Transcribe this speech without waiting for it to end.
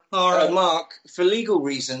All right, Mark, for legal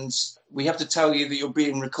reasons, we have to tell you that you're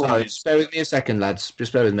being recorded. Sorry, just bear with me a second, lads.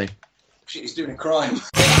 Just bear with me. Shit, he's doing a crime.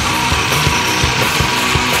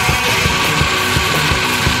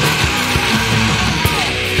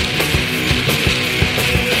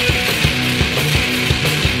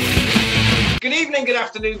 Good evening, good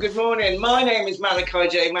afternoon, good morning. My name is Malachi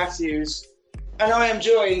J. Matthews, and I am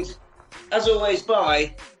joined, as always,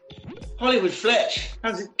 by Hollywood Fletch.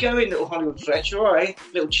 How's it going, little Hollywood Fletch? All right?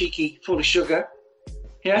 Little cheeky, full of sugar.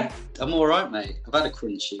 Yeah? I'm all right, mate. I've had a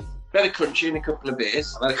crunchy. Had a crunchy and a couple of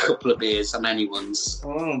beers. I've had a couple of beers, and many ones.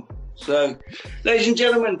 Oh, so, ladies and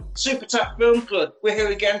gentlemen, Super Tap Film Club. We're here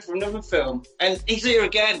again for another film, and he's here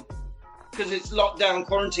again because it's lockdown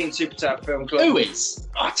quarantine. Super Tap Film Club. Who is?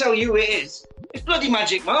 I tell you, it is. It's bloody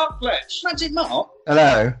Magic Mark Fletch. Magic Mark?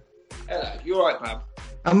 Hello. Hello, you all right, Bab?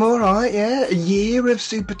 I'm all right, yeah. A year of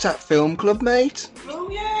Super Tap Film Club, mate. Oh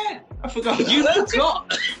yeah, I forgot. You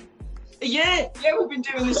forgot? Yeah, we've been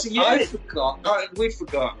doing this a year. I forgot. We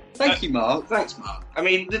forgot. Thank you, Mark. Thanks, Mark. I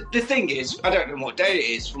mean, the thing is, I don't know what day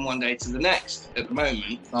it is from one day to the next at the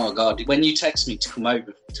moment. Oh, God. When you text me to come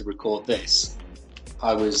over to record this,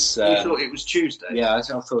 I was... you thought it was Tuesday? Yeah, I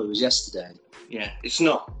thought it was yesterday. Yeah, it's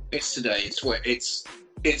not. It's today. Well, it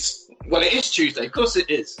is Tuesday. Of course it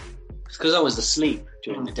is. It's because I was asleep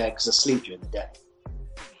during the day, because I sleep during the day.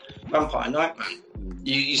 Vampire Night, man.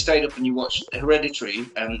 You stayed up and you watched Hereditary,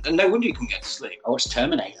 and no wonder you couldn't get to sleep. I watched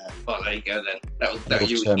Terminator. Oh, there you go then. That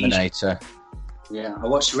was Terminator. Yeah, I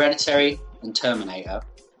watched Hereditary and Terminator,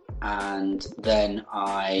 and then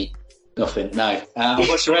nothing. No, I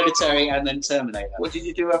watched Hereditary and then Terminator. What did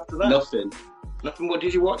you do after that? Nothing. Nothing. What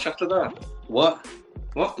did you watch after that? What?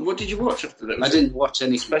 What did you watch after that? I didn't watch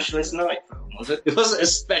any Specialist Night film, was it? It wasn't a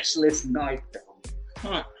Specialist Night film.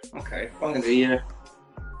 Right. Okay. Finally,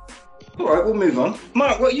 all right, we'll move on.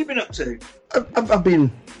 Mark, what have you been up to? I've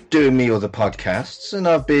been doing me other podcasts, and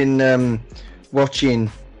I've been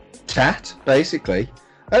watching Tat, basically.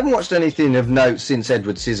 I haven't watched anything of note since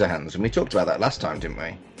Edward Scissorhands, and we talked about that last time, didn't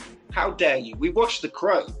we? How dare you? We watched The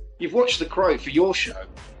Crow. You've watched The Crow for your show.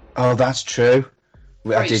 Oh, that's true.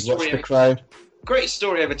 I did watch The Crow. Greatest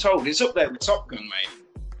story ever told. It's up there with Top Gun, mate.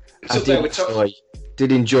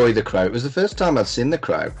 Did enjoy The Crow. It was the first time I'd seen The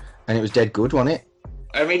Crow, and it was dead good, wasn't it?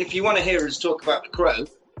 I mean, if you want to hear us talk about The Crow,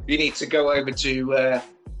 you need to go over to...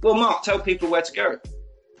 Mark, tell people where to go.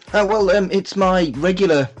 It's my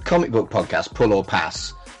regular comic book podcast, Pull or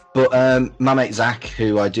Pass. But my mate Zach,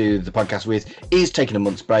 who I do the podcast with, is taking a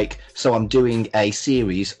month's break, so I'm doing a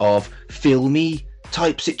series of filmy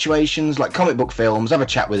type situations, like comic book films. Have a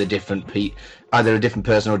chat with either a different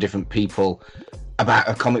person or different people about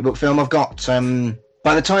a comic book film I've got.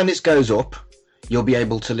 By the time this goes up, you'll be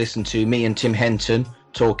able to listen to me and Tim Henton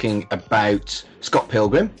talking about Scott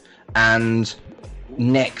Pilgrim, and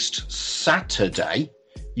next Saturday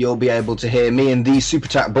you'll be able to hear me and these Super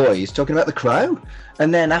Tap boys talking about The Crow,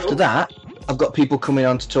 and then after that I've got people coming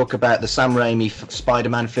on to talk about the Sam Raimi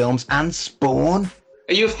Spider-Man films and Spawn.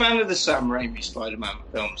 Are you a fan of the Sam Raimi Spider-Man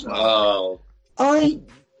films? Oh, I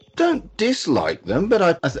don't dislike them,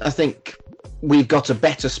 but I think we've got a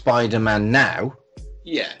better Spider-Man now.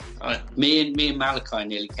 Yeah, me and Malachi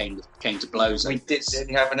nearly came to blows. We did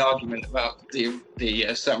have an argument about the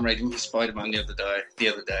Sam Raimi Spider-Man the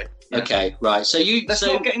other day. Yeah. Okay, right. So you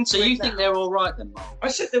think they're all right then, Mark? I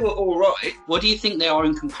said they were all right. What do you think they are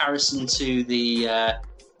in comparison to the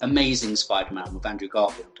Amazing Spider-Man with Andrew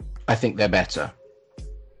Garfield? I think they're better.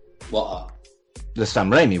 What are? The Sam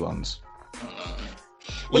Raimi ones.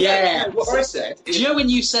 Yeah. What I said. Do you know when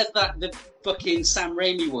you said that the fucking Sam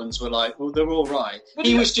Raimi ones were like, well, they're all right?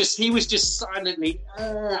 He was just silently.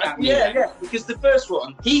 Yeah. Because the first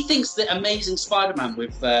one, he thinks that Amazing Spider-Man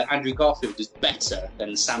with Andrew Garfield is better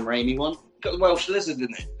than the Sam Raimi one. Got the Welsh lizard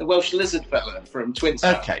in it. The Welsh lizard fella from Twin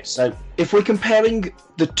Tower. Okay, so if we're comparing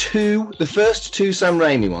the first two Sam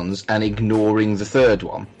Raimi ones and ignoring the third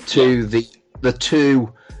one to the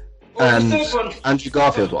two Andrew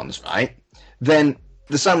Garfield ones, right? Then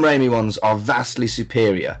the Sam Raimi ones are vastly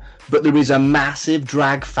superior, but there is a massive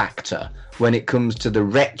drag factor when it comes to the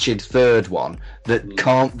wretched third one that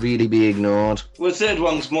can't really be ignored. Well, the third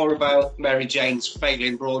one's more about Mary Jane's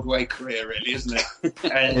failing Broadway career, really, isn't it?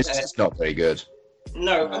 And, it's not very good.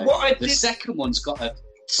 No, right. The second one's got a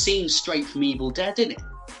scene straight from Evil Dead, in it?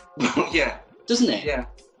 Yeah. Doesn't it? Yeah,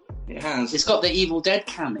 it has. It's got the Evil Dead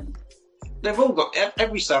cam in. They've all got...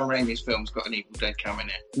 Every Sam Raimi's film's got an Evil Dead cam in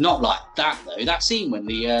it. Not like that, though. That scene when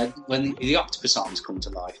the octopus arms come to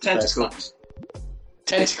life. Tentacles,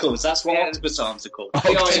 that's what octopus arms are called.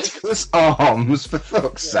 Octopus arms, for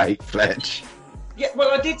fuck's sake, Fletch. Yeah,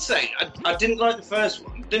 well, I did say I didn't like the first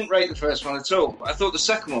one, Didn't rate the first one at all. I thought the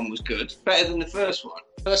second one was good, better than the first one.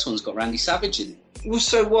 First one's got Randy Savage in it. Well,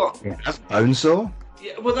 so what? Yeah. Bonesaw?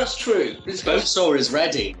 Yeah, well, that's true. Bonesaw is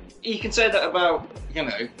ready. You can say that about,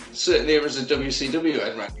 certain eras of WCW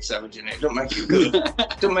had Randy Savage in it. Don't make it good.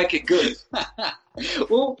 Don't make it good.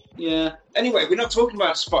 Well, yeah. Anyway, we're not talking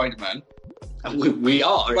about Spider-Man. We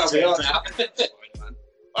are. Well, we are talking about Spider-Man.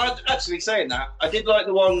 Actually, saying that, I did like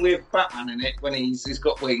the one with Batman in it when he's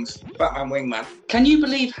got wings. Batman Wingman. Can you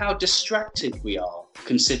believe how distracted we are,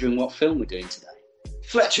 considering what film we're doing today?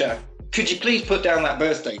 Fletcher, could you please put down that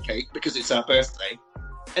birthday cake, because it's our birthday,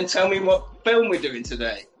 and tell me what film we're doing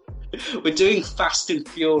today? We're doing Fast and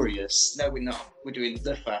Furious. No, we're not. We're doing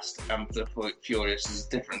The Fast and The Furious. There's a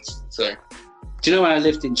difference. So, do you know when I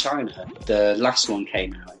lived in China, the last one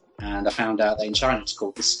came out, and I found out that in China it's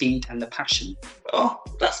called The Speed and the Passion. Oh,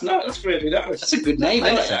 that's really nice. That's a good name,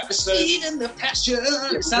 I like isn't it? that. The Speed and the Passion.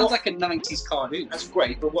 It sounds like a 90s cartoon. That's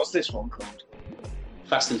great, but what's this one called?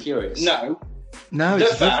 Fast and Furious. No, It's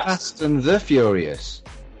The Fast and the Furious.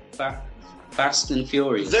 Fast and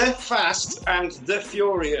Furious. The Fast and the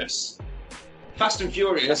Furious. Fast and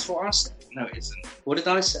Furious. That's what I said. No, it isn't. What did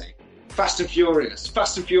I say? Fast and Furious.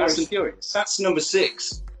 Fast and Furious. Fast and Furious. That's number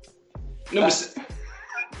 6. Number 6.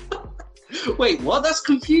 Wait, what? That's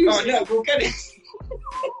confusing. Oh, no, we'll get it.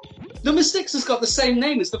 Number 6 has got the same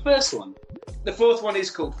name as the first one. The fourth one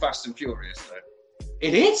is called Fast and Furious, though.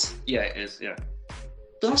 It is? Yeah, it is, yeah.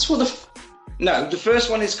 That's what the... No, the first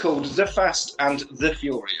one is called The Fast and the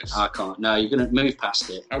Furious. I can't. No, you're going to move past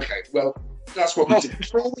it. Okay, well, that's what we do.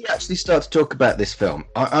 Before we actually start to talk about this film,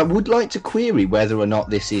 I would like to query whether or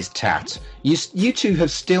not this is tat. You two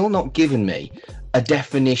have still not given me a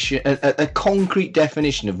definition, a concrete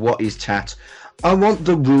definition of what is tat. I want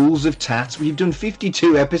the rules of tat. We've done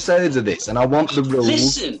 52 episodes of this, and I want the rules.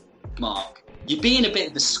 Listen, Mark, you're being a bit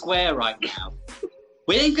of the square right now.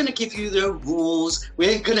 We ain't going to give you the rules. We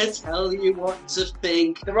ain't going to tell you what to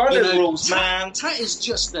think. There are no rules, man. Tat is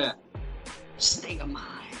just a state of mind.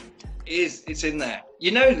 It's in there.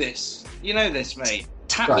 You know this, mate.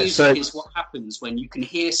 Tat Right, music is what happens when you can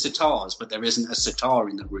hear sitars, but there isn't a sitar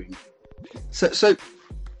in the room. So,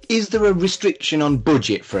 is there a restriction on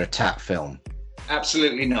budget for a tat film?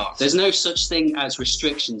 Absolutely not. There's no such thing as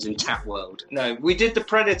restrictions in Tat world. No, we did The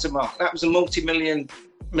Predator, Mark. That was a multi-million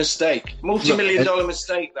mistake. Multi-million-dollar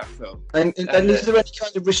mistake, that film. And is there any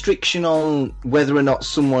kind of restriction on whether or not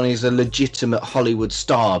someone is a legitimate Hollywood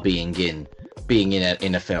star being in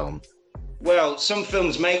a film? Well, some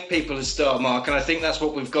films make people a star, Mark, and I think that's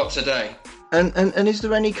what we've got today. And is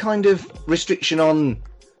there any kind of restriction on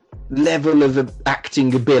level of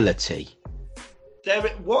acting ability?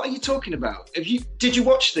 What are you talking about? Did you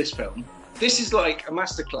watch this film? This is like a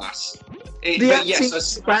masterclass. The acting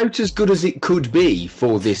is about as good as it could be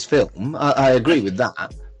for this film. I agree with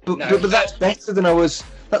that. But that's better than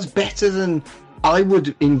That's better than I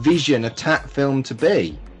would envision a tat film to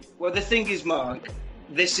be. Well, the thing is, Mark,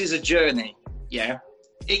 this is a journey. Yeah,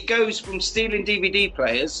 it goes from stealing DVD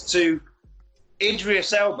players to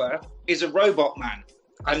Idris Elba is a robot man.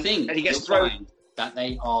 I think and he gets you'll thrown. find that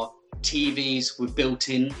they are TVs with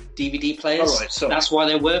built-in DVD players. All right, sorry. That's why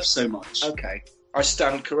they're worth so much. Okay, I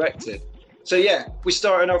stand corrected. So yeah, we're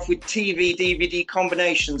starting off with TV-DVD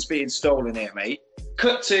combinations being stolen here, mate.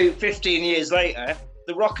 Cut to 15 years later,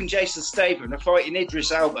 The Rock and Jason Statham are fighting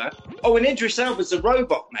Idris Elba. Oh, and Idris Elba's a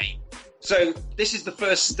robot, mate. So this is the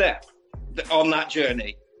first step on that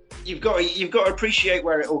journey. You've got to appreciate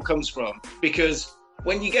where it all comes from, because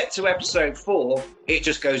when you get to episode 4, it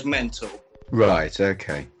just goes mental. Right,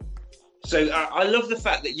 okay. So I love the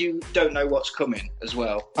fact that you don't know what's coming as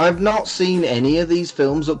well. I've not seen any of these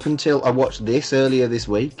films up until I watched this earlier this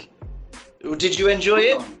week. Did you enjoy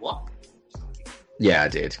it? What? Yeah, I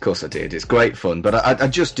did. Of course I did. It's great fun. But I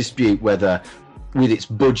just dispute whether, with its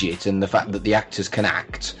budget and the fact that the actors can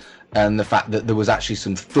act, and the fact that there was actually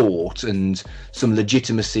some thought and some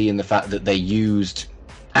legitimacy in the fact that they used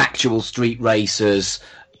actual street racers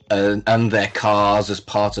and their cars as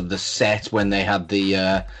part of the set when they had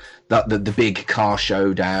the big car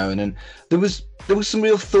showdown, and there was some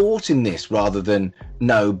real thought in this rather than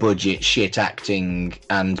no budget shit acting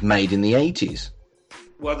and made in the 80s.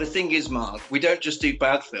 Well, the thing is, Mark, we don't just do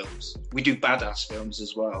bad films. We do badass films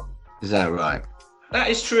as well. Is that right? That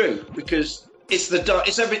is true, because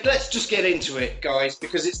let's just get into it, guys,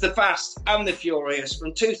 because it's The Fast and the Furious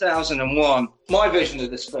from 2001. My version of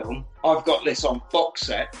this film, I've got this on box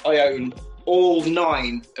set. I own all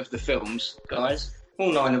 9 of the films, guys.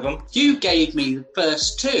 All 9 of them. You gave me the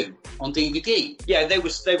first 2 on DVD. Yeah, they were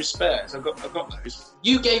spares. I've got those.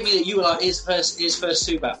 You gave me that. You were like, his first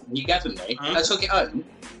 2 back. You gave them me. Mm-hmm. I took it home.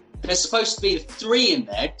 There's supposed to be 3 in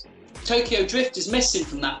there. Tokyo Drift is missing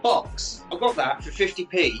from that box. I got that for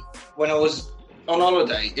 50p when I was on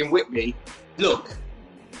holiday in Whitby. Look,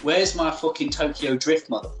 where's my fucking Tokyo Drift,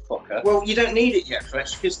 motherfucker? Well, you don't need it yet,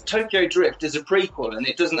 Fletch, because Tokyo Drift is a prequel and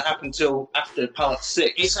it doesn't happen till after part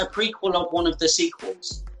 6. It's a prequel of one of the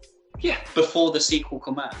sequels. Yeah. Before the sequel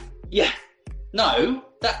come out. Yeah. No,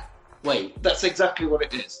 that... Wait. That's exactly what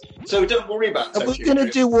it is. So don't worry about Are Tokyo we going to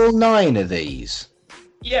Drift. do all 9 of these?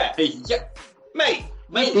 Yeah. Yeah. Mate,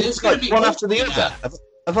 Mate, It's there's going like to be one more after the than other. that.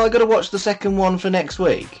 Have I got to watch the second one for next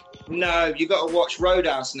week? no, you got to watch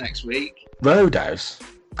Roadhouse next week. Roadhouse.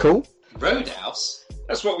 Cool. Roadhouse?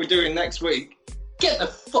 That's what we're doing next week. Get the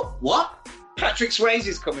fuck... What? Patrick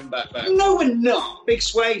Swayze's coming back, though. No, we're not. Big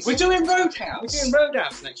Swayze. We're doing Roadhouse. We're doing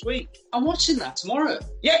Roadhouse next week. I'm watching that tomorrow.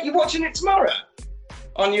 Yeah, you're watching it tomorrow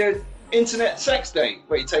on your internet sex date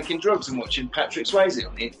where you're taking drugs and watching Patrick Swayze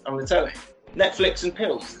on the telly. Netflix and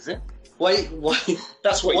pills, is it? Why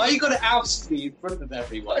That's what. Why you got to oust me in front of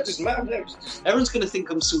everyone? It doesn't matter. No, it's just, Everyone's going to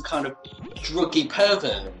think I'm some kind of druggy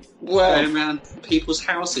pervert well, going around people's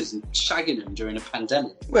houses and shagging them during a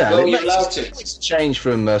pandemic. Well, Well, it you're allowed makes, to. it makes a change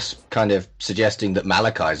from us kind of suggesting that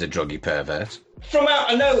Malachi's a druggy pervert. from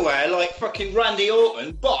out of nowhere, like fucking Randy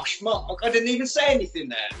Orton, Bosh, Mark. I didn't even say anything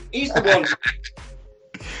there. He's the one.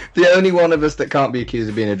 The only one of us that can't be accused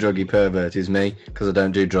of being a druggy pervert is me, because I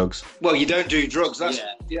don't do drugs. Well, you don't do drugs. That's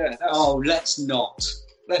Yeah. That's, Oh, let's not.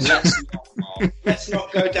 let's not. Mark. Let's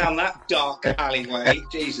not go down that dark alleyway.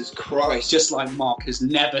 Jesus Christ. Just like Mark has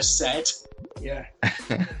never said. Yeah.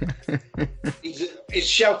 He's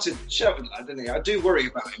sheltered lad, isn't he? I do worry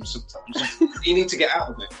about him sometimes. You need to get out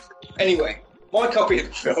of it. Anyway, my copy of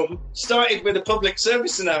the film started with a public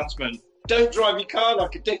service announcement. Don't drive your car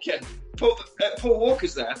like a dickhead. Paul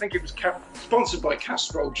Walker's there. I think it was sponsored by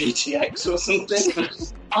Castrol GTX or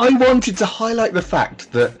something. I wanted to highlight the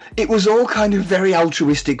fact that it was all kind of very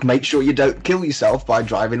altruistic, make sure you don't kill yourself by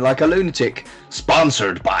driving like a lunatic.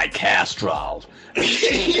 Sponsored by Castrol.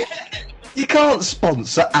 You can't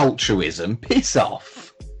sponsor altruism. Piss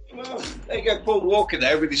off. Well, there you go, Paul Walker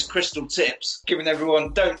there with his crystal tips, giving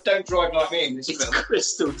everyone don't drive like me in this It's film.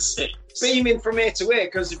 crystal tips. Beaming from ear to ear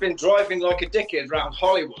because he's been driving like a dickhead around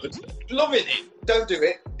Hollywood. Loving it. Don't do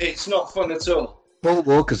it. It's not fun at all. Paul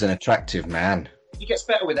Walker's an attractive man. He gets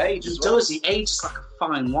better with age He as well. does. He ages like a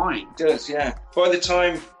fine wine. He does, yeah. By the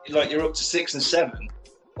time like you're up to 6 and 7,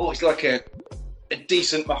 oh, it's like a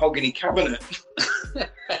decent mahogany cabinet.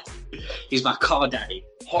 He's my car daddy.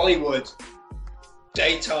 Hollywood,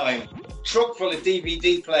 daytime, truck full of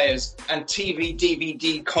DVD players and TV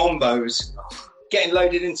DVD combos getting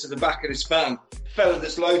loaded into the back of this van. Fella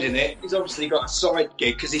that's loading it, he's obviously got a side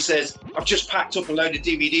gig because he says, I've just packed up a load of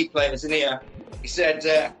DVD players in here. He said,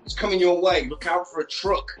 it's coming your way. Look out for a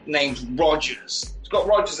truck named Rogers. It's got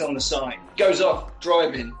Rogers on the side. Goes off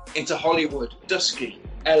driving into Hollywood, dusky,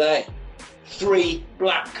 LA. 3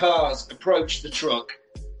 black cars approach the truck.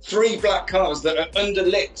 3 black cars that are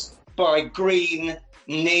underlit by green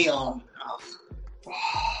neon.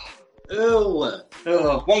 Oh,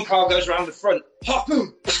 one car goes around the front. Hop,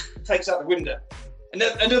 boom, takes out the window. And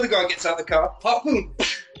then another guy gets out the car. Hop, boom,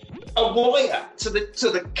 a wire to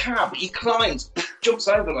the cab. He climbs, jumps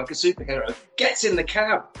over like a superhero, gets in the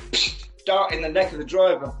cab, dart in the neck of the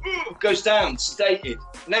driver, goes down, sedated.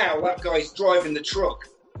 Now that guy's driving the truck.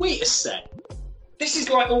 Wait a sec. This is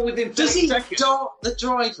like all within 30 Does he seconds. dart the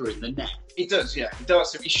driver in the neck? He does, yeah. He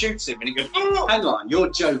darts him. He shoots him, and he goes, "Oh Hang on, you're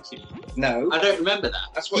joking. no!" I don't remember that.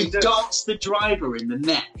 That's what he does. darts the driver in the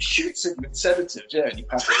neck. He shoots him with sedatives, yeah, and he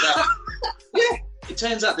passes out. Yeah, It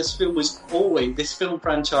turns out this film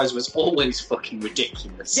franchise was always fucking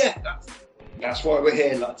ridiculous. yeah. That's why we're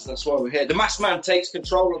here, lads. That's why we're here. The masked man takes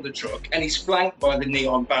control of the truck, and he's flanked by the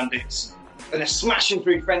neon bandits, and they're smashing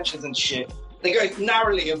through fences and shit. They go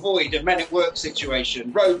narrowly avoid a men at work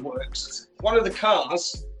situation, roadworks. One of the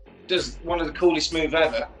cars does one of the coolest moves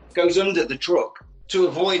ever, goes under the truck to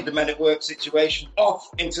avoid the men at work situation, off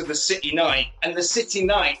into the city night, and the city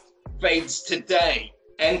night fades to day.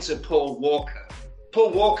 Enter Paul Walker.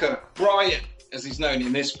 Paul Walker, Brian, as he's known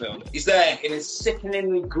in this film, he's there in his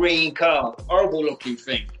sickeningly green car, horrible looking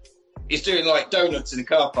thing. He's doing like donuts in a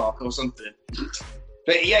car park or something.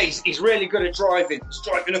 But yeah, he's really good at driving. He's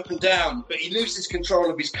driving up and down, but he loses control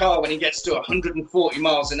of his car when he gets to 140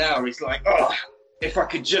 miles an hour. He's like, oh, if I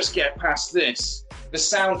could just get past this. The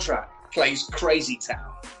soundtrack plays Crazy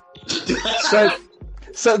Town.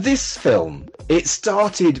 So this film, it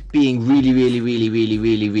started being really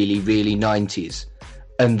 90s.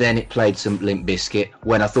 And then it played some Limp Bizkit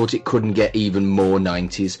when I thought it couldn't get even more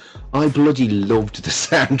 90s. I bloody loved the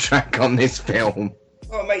soundtrack on this film.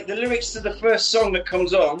 Oh, mate, the lyrics to the first song that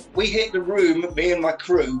comes on, we hit the room, me and my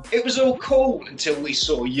crew. It was all cool until we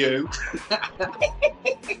saw you.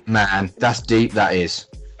 Man, that's deep, that is.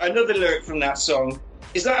 Another lyric from that song,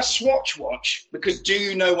 is that a Swatch watch? Because do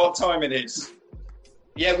you know what time it is?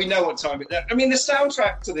 Yeah, we know what time it is. I mean, the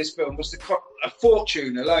soundtrack to this film was a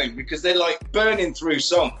fortune alone, because they're like burning through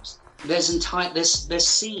songs. There's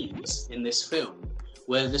scenes in this film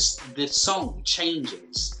where the song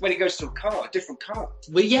changes. When it goes to a different car.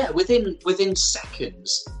 Well, yeah, within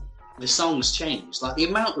seconds, the songs change. Like the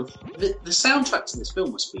amount of the soundtrack to this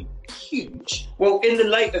film must be huge. Well, in the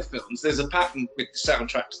later films, there's a pattern with the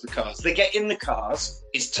soundtrack to the cars. They get in the cars,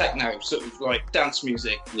 it's techno, sort of like dance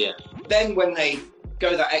music. Yeah. Then when they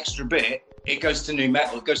go that extra bit, it goes to new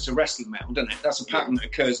metal, it goes to wrestling metal, doesn't it? That's a pattern that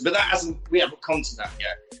occurs. But we haven't come to that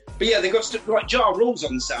yet. But yeah, they've got stuff like Ja Rule's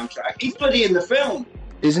on the soundtrack. He's bloody in the film.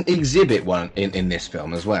 Isn't Exhibit one in this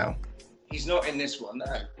film as well? He's not in this one,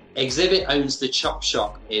 no. Exhibit owns the chop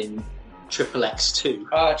shop in Triple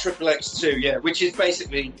X2. Triple X2, yeah, which is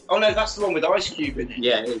basically... Oh, no, that's the one with Ice Cube in it.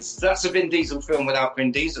 Yeah, it is. That's a Vin Diesel film without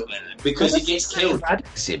Vin Diesel in it. Because he gets killed. Bad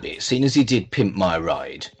Exhibit, seeing as he did Pimp My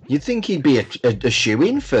Ride. You'd think he'd be a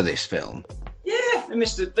shoe-in for this film. Yeah, they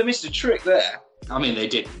missed a trick there. I mean, they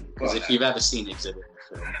didn't. Because if you've ever seen Exhibit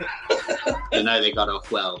in the film, you know they got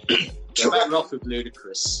off well. They're better off with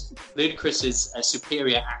Ludacris. Ludacris is a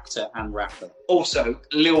superior actor and rapper. Also,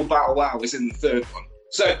 Lil Bow Wow is in the third one.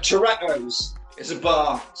 So, Toretto's is a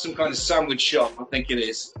bar, some kind of sandwich shop, I think it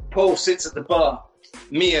is. Paul sits at the bar.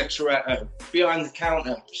 Mia Toretto, behind the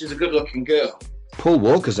counter. She's a good-looking girl. Paul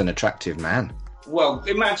Walker's an attractive man. Well,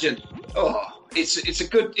 imagine. Oh, it's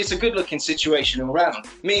a good-looking situation all round.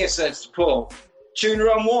 Mia says to Paul, tuna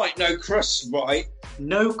on white, no crust, right?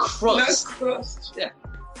 No crust? No crust, yeah.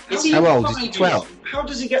 How old is he? 12? How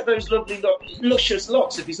does he get those lovely, luscious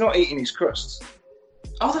locks if he's not eating his crusts?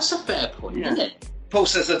 Oh, that's a fair point, isn't it? Paul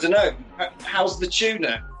says, I don't know, how's the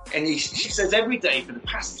tuna? And she says, every day for the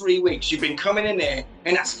past 3 weeks, you've been coming in here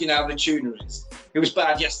and asking how the tuna is. It was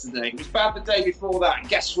bad yesterday. It was bad the day before that. And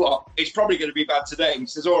guess what? It's probably going to be bad today. And he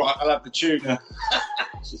says, all right, I'll have the tuna.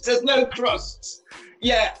 She says, no crusts.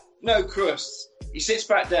 Yeah, no crusts. He sits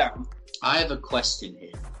back down. I have a question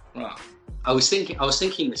here. Right. I was thinking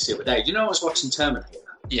this the other day. Do you know I was watching Terminator?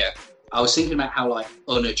 Yeah. I was thinking about how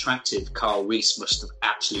unattractive Carl Reese must have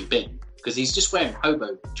actually been. Because he's just wearing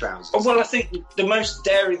hobo trousers. Oh, well, I think the most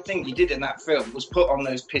daring thing he did in that film was put on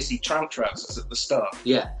those pissy tramp trousers at the start.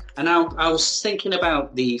 Yeah, and I was thinking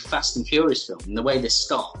about the Fast and Furious film and the way this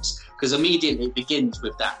starts, because immediately it begins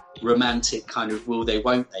with that romantic kind of will they,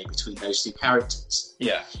 won't they between those two characters.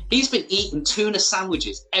 Yeah. He's been eating tuna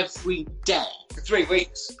sandwiches every day. For 3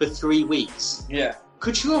 weeks. For 3 weeks. Yeah.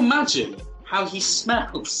 Could you imagine how he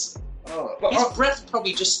smells? Oh, well, his breath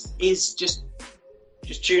probably just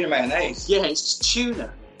tuna mayonnaise. Yeah, it's just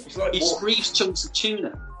tuna. It's like he just breathes chunks of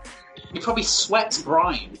tuna. He probably sweats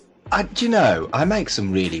brine. Do you know, I make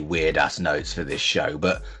some really weird-ass notes for this show,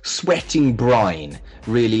 but sweating brine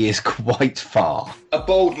really is quite far. A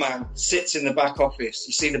bald man sits in the back office.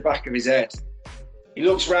 You see the back of his head. He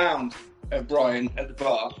looks round at Brian at the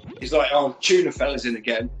bar. He's like, oh, tuna fella's in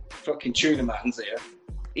again. Fucking tuna man's here.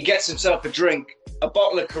 He gets himself a drink, a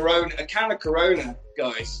bottle of Corona, a can of Corona,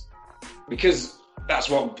 guys. Because that's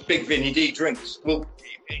what Big Vinny D drinks. Well,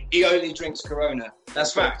 he only drinks Corona.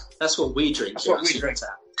 That's fact. That's what we drink. That's what we drink.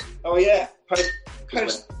 Oh, yeah.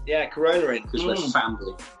 Yeah, Corona in. Because we're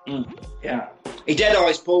family. Yeah. He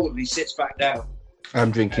dead-eyes Paul and he sits back down.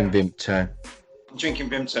 I'm drinking Vimto. I'm drinking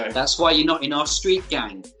Vimto. That's why you're not in our street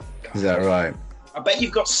gang. Is that right? I bet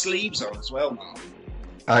you've got sleeves on as well, Mark.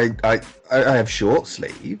 I have short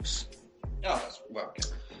sleeves. Oh, that's well. Okay.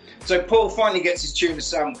 So Paul finally gets his tuna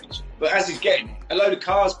sandwich, but as he's getting it, a load of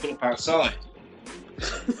cars pull up outside.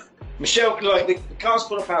 Michelle, the cars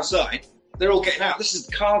pull up outside. They're all getting out. This is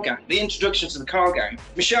the car gang. The introduction to the car gang.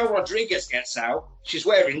 Michelle Rodriguez gets out. She's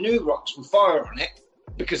wearing New Rocks with fire on it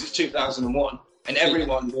because it's 2001, and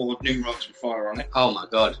everyone wore New Rocks with fire on it. Oh my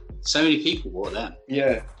god, so many people wore them.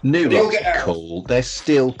 Yeah. New Rocks are cool. They're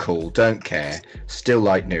still cool. Don't care. Still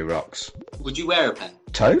like New Rocks. Would you wear a pair?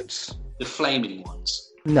 Totes? The flaming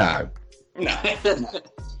ones. No. No.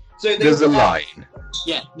 So there's a line.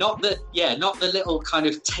 Yeah, not the little kind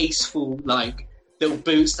of tasteful little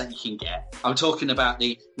boots that you can get. I'm talking about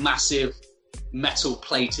the massive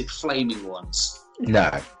metal-plated flaming ones.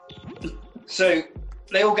 No. So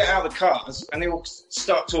they all get out of the cars and they all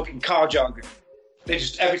start talking car jargon.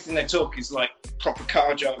 Everything they talk is like proper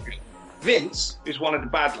car jargon. Vince, who's one of the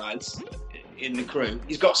bad lads in the crew,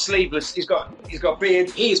 he's got sleeveless. He's got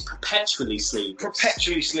beard. He is perpetually sleeveless.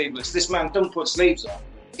 Perpetually sleeveless. This man don't put sleeves on.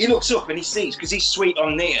 he looks up and he sees, because he's sweet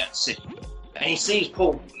on Nia, and he sees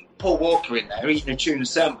Paul Walker in there eating a tuna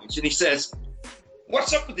sandwich, and he says,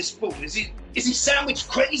 "What's up with this fool? Is he sandwich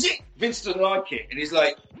crazy?" Vince doesn't like it, and he's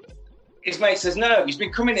like, his mate says, "No, he's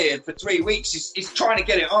been coming here for 3 weeks. He's trying to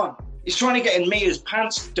get it on. He's trying to get in Mia's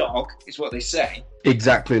pants, dog," is what they say.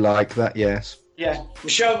 Exactly like that, yes. Yeah.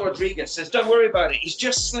 Michelle Rodriguez says, "Don't worry about it. He's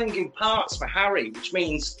just slinging parts for Harry," which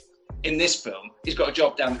means in this film he's got a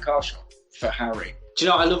job down the car shop for Harry. Do you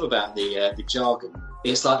know what I love about the jargon?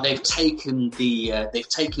 It's like they've taken the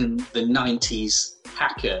 90s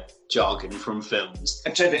hacker jargon from films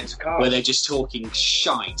and turned it into cars, where they're just talking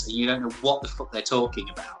shite and you don't know what the fuck they're talking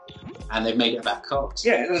about, and they've made it about cars.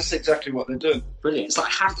 Yeah, that's exactly what they're doing. Brilliant. It's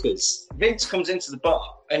like hackers. Vince comes into the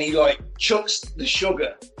bar and he like chucks the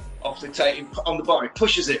sugar off the table on the bar. He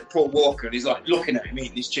pushes it at Paul Walker and he's like looking at him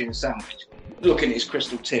eating his tuna sandwich, looking at his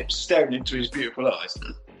crystal tips, staring into his beautiful eyes.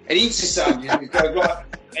 And he eats his sandwich and he goes, "Right,"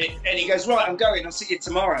 and he goes, "Right, I'm going. I'll see you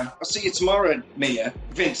tomorrow. I'll see you tomorrow, Mia."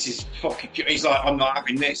 Vince is fucking cute. He's like, "I'm not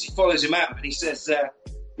having this." He follows him out and he says,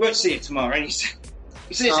 "Won't see you tomorrow." And he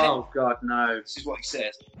says, "Oh God, no." This is what he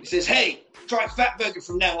says. He says, "Hey, try Fatburger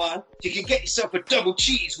from now on. You can get yourself a double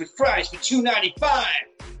cheese with fries for $2.95.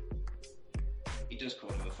 He does call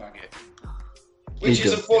him a faggot, which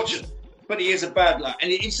is unfortunate, but he is a bad lad.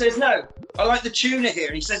 And he says, "No, I like the tuna here."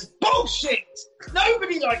 And he says, "Bullshit!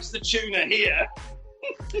 Nobody likes the tuna here."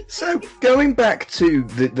 So, going back to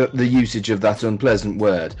the usage of that unpleasant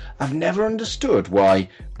word, I've never understood why,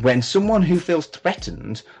 when someone who feels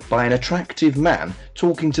threatened by an attractive man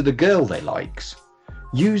talking to the girl they likes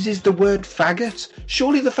uses the word faggot,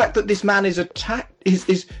 surely the fact that this man is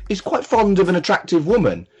quite fond of an attractive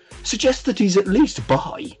woman suggests that he's at least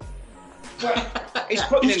bi.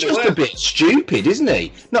 Well, he's just a bit stupid, isn't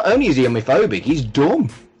he? Not only is he homophobic, he's dumb.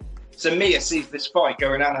 So Mia sees this fight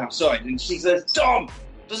going on outside and she says, "Tom,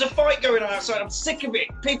 there's a fight going on outside. I'm sick of it.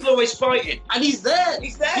 People are always fighting." And he's there.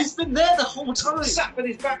 He's there. He's been there the whole time. Sat with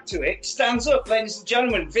his back to it, stands up, ladies and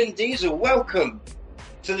gentlemen, Vin Diesel, welcome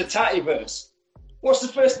to the Tattyverse. What's the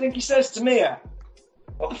first thing he says to Mia?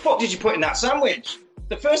 "What the fuck did you put in that sandwich?"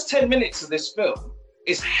 The first 10 minutes of this film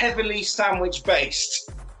is heavily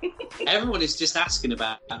sandwich-based. Everyone is just asking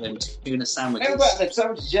about them tuna sandwiches. About them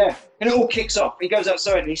sandwiches, yeah. And it all kicks off. He goes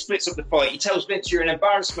outside and he splits up the fight. He tells Vince, "You're an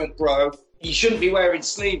embarrassment, bro. You shouldn't be wearing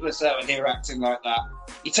sleeveless out here acting like that."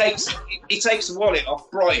 He takes the wallet off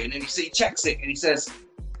Brian and he checks it and he says,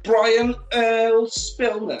 "Brian Earl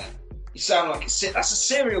Spillner. You sound like that's a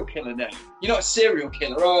serial killer name. You're not a serial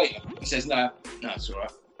killer, are you?" He says, No, it's all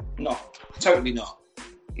right. Not. Totally not."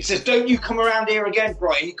 He says, "Don't you come around here again,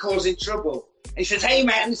 Brian. You're causing trouble." And he says, "Hey,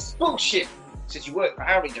 man, this is bullshit." He says, "You work for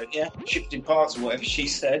Harry, don't you? Shifting parts or whatever she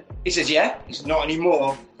said." He says, "Yeah." He says, "Not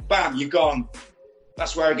anymore." Bam, you're gone.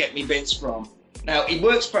 That's where I get me bits from. Now, he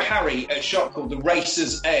works for Harry at a shop called the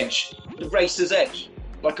Racer's Edge. The Racer's Edge.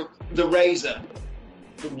 Like the razor.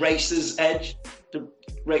 The Racer's Edge.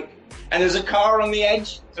 And there's a car on the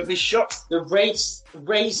edge of his shop. The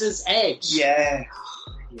Razor's Edge. Yeah. There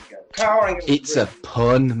you go. Car. It's a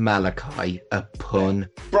pun, Malachi. A pun.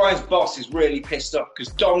 Brian's boss is really pissed off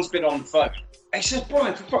because Dom's been on the phone. And he says,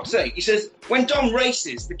 "Brian, for fuck's sake," he says, "when Dom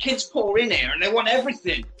races, the kids pour in here and they want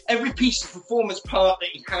everything. Every piece of performance part that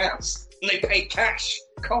he has. And they pay cash.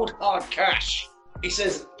 Cold, hard cash." He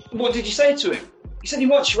says, "What did you say to him?" He said, "He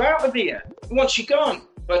wants you out of here. He wants you gone.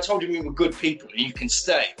 But I told him you were good people and you can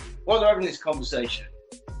stay." While they're having this conversation,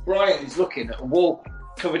 Brian is looking at a wall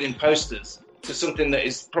covered in posters to something that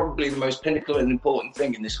is probably the most pinnacle and important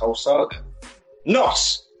thing in this whole saga.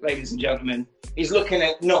 Nos, ladies and gentlemen. He's looking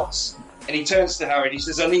at Nos. And he turns to Harry and he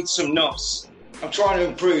says, "I need some Nos. I'm trying to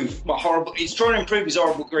improve he's trying to improve his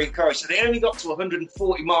horrible green car." So they only got to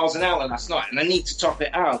 140 miles an hour last night and I need to top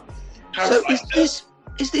it out. So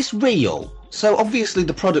is this real? So obviously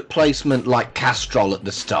the product placement like Castrol at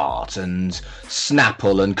the start and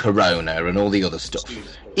Snapple and Corona and all the other stuff.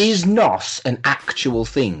 Is NOS an actual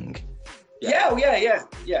thing? Yeah.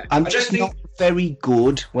 I'm just not very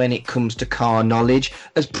good when it comes to car knowledge.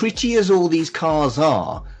 As pretty as all these cars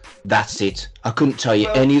are, that's it. I couldn't tell you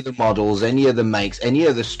any of the models, any of the makes, any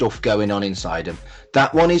of the stuff going on inside them.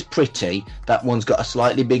 That one is pretty. That one's got a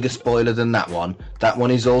slightly bigger spoiler than that one. That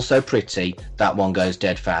one is also pretty. That one goes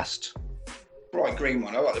dead fast. Bright green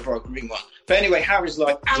one. I like the bright green one. But anyway, Harry's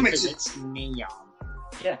like, "Amateur." It's neon.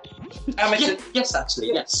 Yeah. Amateur. Yes,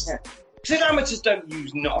 actually, yes. Yeah. He said, "Amateurs don't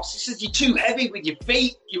use NOS." He says, "You're too heavy with your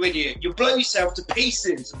feet, you idiot. You'll blow yourself to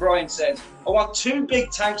pieces." Brian says, "I want 2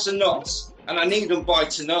 big tanks of NOS, and I need them by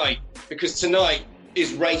tonight, because tonight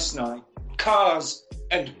is race night. Cars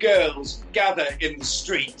and girls gather in the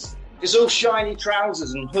streets, It's all shiny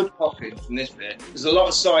trousers and hood popping from this bit. There's a lot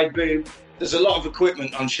of side boob. There's a lot of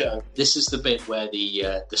equipment on show. This is the bit where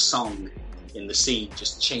the song in the scene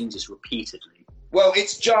just changes repeatedly. Well,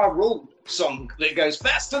 it's Ja Rule song that goes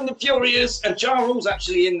Fast and the Furious, and Ja Rule's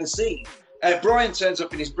actually in the scene. Brian turns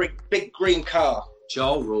up in his big green car.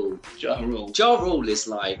 Ja Rule. Ja Rule. Ja Rule is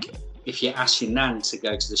like if you ask your nan to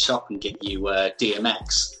go to the shop and get you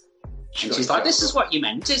DMX. And she's like, this is what you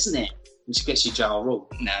meant, isn't it? And she gets you Ja Rule.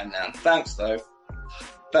 No. Thanks, though.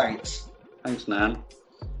 Thanks, Nan.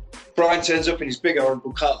 Brian turns up in his big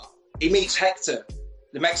horrible car. He meets Hector,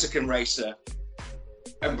 the Mexican racer.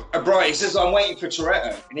 And Brian, he says, I'm waiting for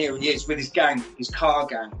Toretto. And here he is with his gang, his car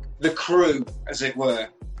gang. The crew, as it were.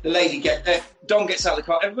 The lady Dom gets out of the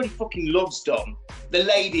car. Everybody fucking loves Dom. The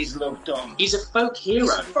ladies love Dom. He's a folk hero.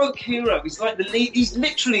 He's a folk hero. He's like the lead. He's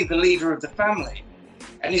literally the leader of the family.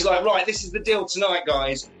 And he's like, right, this is the deal tonight,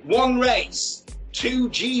 guys. 1 race,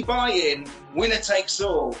 2G buy-in, winner takes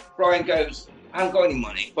all. Brian goes, I haven't got any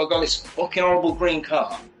money, but I've got this fucking horrible green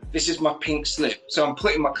car. This is my pink slip, so I'm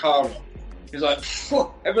putting my car on. He's like,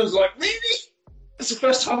 phew. Everyone's like, really? That's the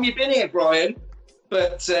first time you've been here, Brian.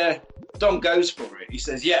 But Dom goes for it. He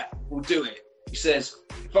says, yeah, we'll do it. He says,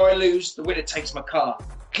 if I lose, the winner takes my car,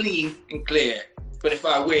 clean and clear. But if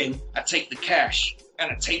I win, I take the cash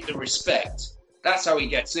and I take the respect. That's how he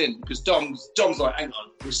gets in, because Dom's like, hang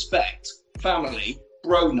on, respect, family,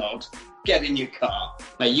 bro nod, get in your car.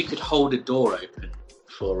 Mate, you could hold a door open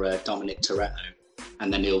for Dominic Toretto,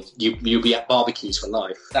 and then you'll be at barbecues for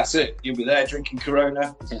life. That's it. You'll be there drinking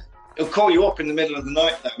Corona. Yeah. He'll call you up in the middle of the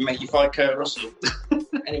night and make you fight Kurt Russell.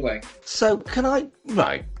 Anyway. So can I...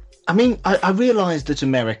 Right. I mean, I realise that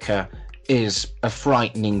America is a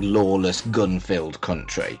frightening, lawless, gun-filled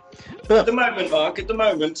country. But at the moment, Mark, at the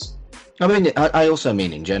moment... I mean, I also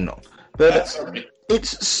mean in general. But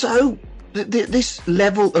it's so... This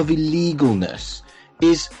level of illegalness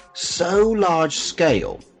is so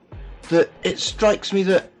large-scale that it strikes me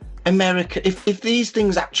that America, if these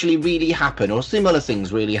things actually really happen, or similar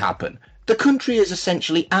things really happen, the country is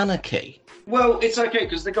essentially anarchy. Well, it's okay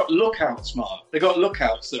because they got lookouts, Mark. They got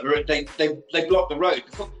lookouts that are they block the road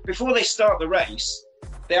before they start the race.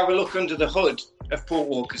 They have a look under the hood of Paul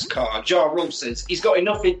Walker's car. Ja Rule says he's got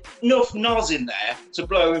enough NOS in there to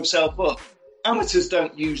blow himself up. Amateurs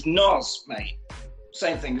don't use NOS, mate.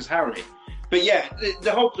 Same thing as Harry. But yeah,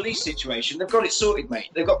 the whole police situation, they've got it sorted, mate.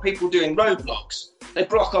 They've got people doing roadblocks. They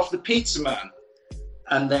block off the pizza man.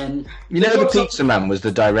 And then... You know the pizza man was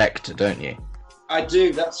the director, don't you? I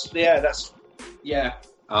do. Yeah.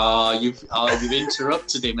 Oh, you've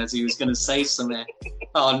interrupted him as he was going to say something.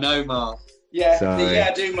 Oh, no, Mark. Yeah, Sorry.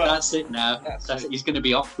 I do, Mark. That's it now. That's it. He's going to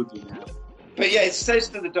be off with you now. But yeah, it says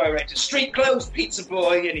to the director, street closed, pizza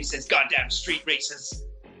boy. And he says, goddamn street racers.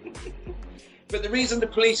 But the reason the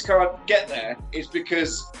police can't get there is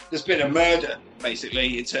because there's been a murder,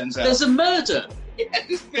 basically, it turns out. There's a murder?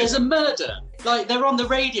 There's a murder. Like, they're on the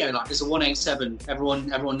radio, like, there's a 187,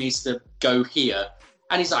 everyone needs to go here.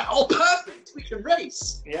 And he's like, oh, perfect, we can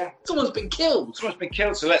race. Yeah. Someone's been killed, so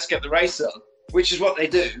let's get the race on. Which is what they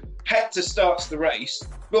do. Hector starts the race.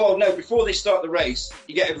 Well, no, before they start the race,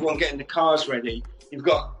 you get everyone getting the cars ready. You've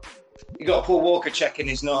got Paul Walker checking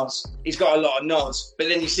his NOS. He's got a lot of NOS. But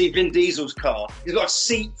then you see Vin Diesel's car. He's got a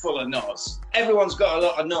seat full of NOS. Everyone's got a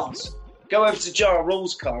lot of NOS. Go over to Ja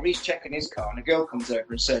Rule's car. He's checking his car. And a girl comes over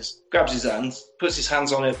and says, grabs his hands, puts his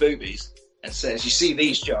hands on her boobies, and says, you see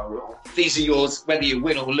these, Ja Rule? These are yours whether you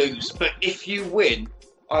win or lose. But if you win,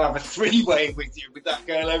 I'll have a 3-way with you with that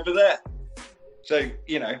girl over there. So,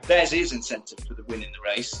 you know, there's his incentive for the win in the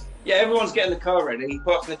race. Yeah, everyone's getting the car ready,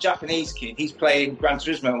 apart from the Japanese kid. He's playing Gran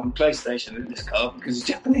Turismo on PlayStation in this car because he's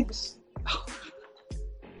Japanese.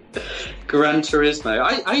 Gran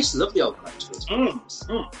Turismo. I used to love the old Gran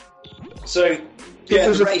Turismo. So, it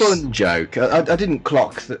was a fun joke. I didn't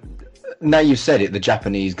clock that. Now you've said it, the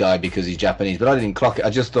Japanese guy because he's Japanese, but I didn't clock it.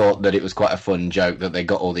 I just thought that it was quite a fun joke that they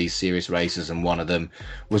got all these serious racers and one of them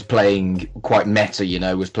was playing quite meta, you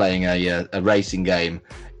know, was playing a racing game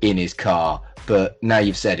in his car. But now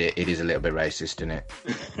you've said it, it is a little bit racist, isn't it?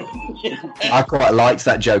 I quite liked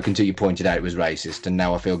that joke until you pointed out it was racist, and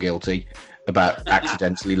now I feel guilty about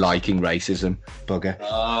accidentally liking racism. Bugger.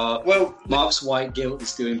 Well, Mark's white guilt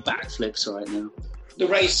is doing backflips right now. The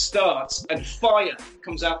race starts and fire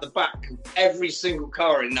comes out the back of every single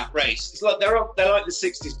car in that race. It's like they're like the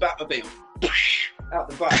 60s Batmobile. Out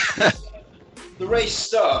the back. The race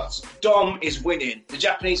starts. Dom is winning. The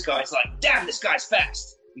Japanese guy's like, damn, this guy's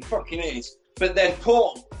fast. He fucking is. But then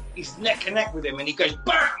Paul, he's neck and neck with him and he goes,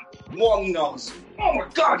 bam! 1 NOS. Oh my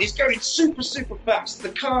God, he's going super, super fast. The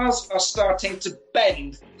cars are starting to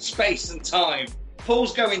bend space and time.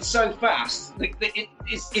 Paul's going so fast,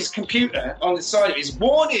 his computer on the side of it is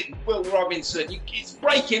warning Will Robinson, it's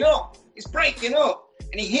breaking up. It's breaking up.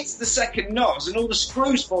 And he hits the second NOS and all the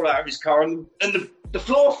screws fall out of his car and the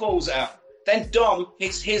floor falls out. Then Dom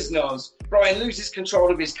hits his NOS. Brian loses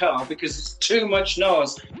control of his car because it's too much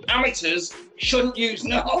NOS. Amateurs shouldn't use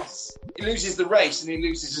NOS. He loses the race and he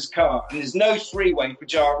loses his car. And there's no three-way for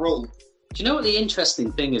Ja Rule. Do you know what the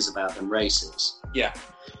interesting thing is about them races? Yeah.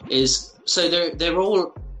 So they're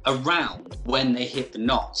all around when they hit the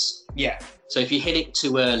NOS. Yeah. So if you hit it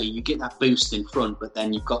too early, you get that boost in front, but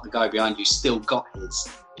then you've got the guy behind you still got his.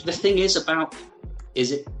 The thing is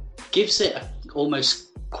it gives it almost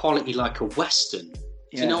quality like a Western.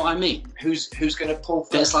 Do you know what I mean? Who's going to pull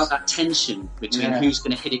first? There's like that tension between who's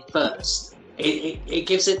going to hit it first. It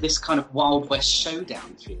gives it this kind of Wild West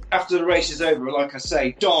showdown feel. After the race is over, like I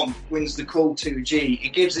say, Dom wins the Cool 2G. He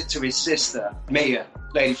gives it to his sister, Mia,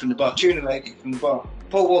 lady from the bar, tuna lady from the bar.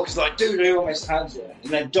 Paul Walker's like, dude, I almost had you.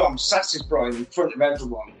 And then Dom sasses Brian in front of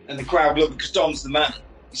everyone. And the crowd love because Dom's the man.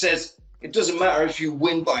 He says, it doesn't matter if you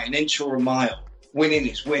win by an inch or a mile. Winning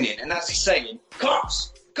is winning. And as he's saying,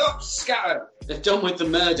 cops, scatter. They're done with the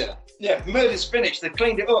murder. Yeah, murder's finished. They've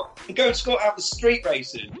cleaned it up. And go and sort out the street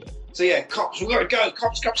racing. So yeah, cops, we've got to go.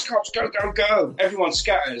 Cops, go. Everyone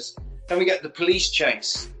scatters. Then we get the police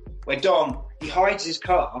chase, where Dom, he hides his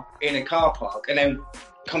car in a car park and then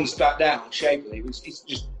comes back down shakily. It's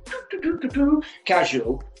just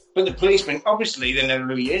casual. But the policeman, obviously, they know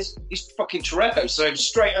who he is. He's fucking Toretto. So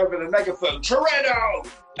straight over the megaphone, Toretto!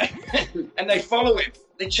 And they follow him.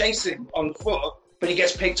 They chase him on foot, but he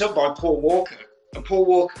gets picked up by Paul Walker. And Paul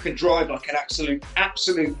Walker can drive like an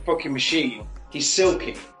absolute fucking machine. He's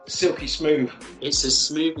silky smooth. It's as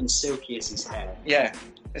smooth and silky as his hair. Yeah,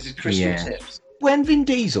 as his crystal tips. When Vin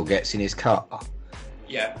Diesel gets in his car,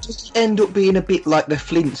 does he end up being a bit like the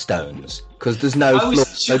Flintstones? Because there's no floor.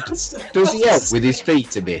 So does he help with his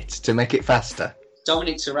feet a bit to make it faster?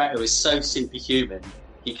 Dominic Toretto is so superhuman.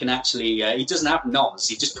 He can actually, he doesn't have nods.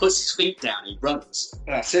 He just puts his feet down. He runs.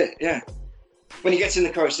 That's it. Yeah. When he gets in the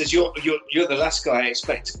car, he says, "You're the last guy I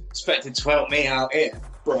expected to help me out here,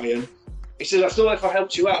 Brian." He said, "I thought if I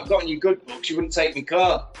helped you out, got in your good books, you wouldn't take my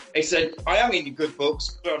car." He said, "I am in your good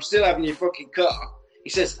books, but I'm still having your fucking car." He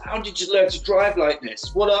says, "How did you learn to drive like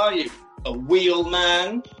this? What are you, a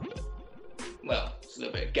wheelman?" Well, it's a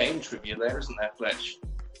little bit of game trivia there, isn't there, Fletch?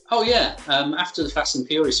 Oh, yeah. After the Fast and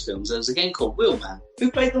Furious films, there was a game called Wheelman. Who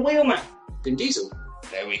played the wheelman? Vin Diesel.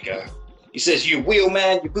 There we go. He says, "You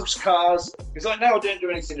wheelman, you boost cars." He's like, "No, I don't do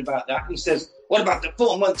anything about that." And he says, "What about the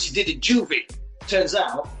 4 months you did in juvie?" Turns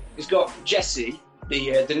out he's got Jesse,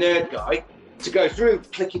 the nerd guy, to go through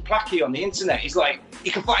clicky-placky on the internet. He's like, he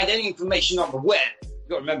can find any information on the web. You've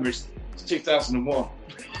got to remember, it's 2001.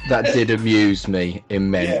 That did amuse me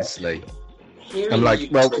immensely. Yeah. I'm like,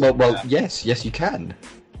 well, yes, you can.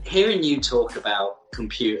 Hearing you talk about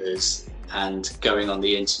computers and going on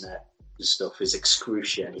the internet and stuff is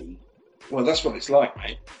excruciating. Well, that's what it's like,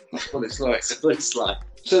 mate. That's what it's like. That's what it's like.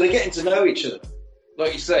 So they're getting to know each other.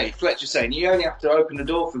 Like you say, Fletcher's saying, you only have to open the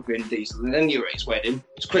door for Vin Diesel and then you're at his wedding.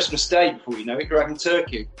 It's Christmas Day before you know it, you're having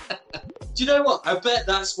turkey. Do you know what? I bet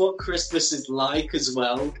that's what Christmas is like as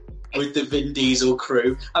well, with the Vin Diesel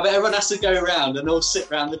crew. I bet everyone has to go around and all sit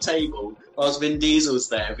around the table whilst Vin Diesel's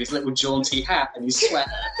there with his little jaunty hat and his sweater,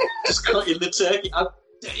 just cutting the turkey.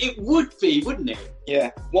 It would be, wouldn't it?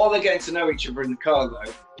 Yeah. While they're getting to know each other in the car,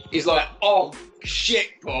 though, he's like, "Oh,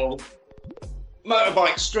 shit, Paul.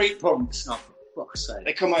 Motorbike street punks." Oh, for fuck's sake.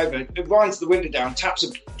 They come over, it winds the window down, taps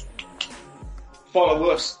them,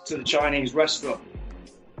 follow us to the Chinese restaurant.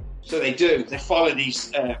 So they do. They follow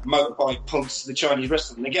these motorbike punks to the Chinese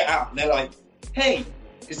restaurant. And they get out and they're like, "Hey,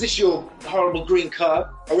 is this your horrible green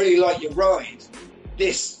car? I really like your ride."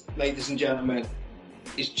 This, ladies and gentlemen,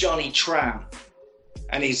 is Johnny Tran.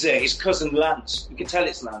 And his cousin Lance. You can tell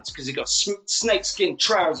it's Lance because he's got snakeskin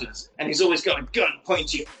trousers and he's always got a gun pointing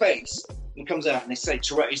to your face. And he comes out and they say,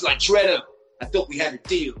 Toretto. He's like, "Toretto, I thought we had a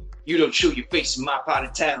deal. You don't show your face in my part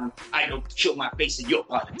of town. I don't show my face in your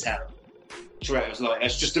part of town." Toretto's like,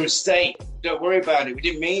 "That's just a mistake. Don't worry about it. We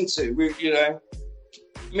didn't mean to.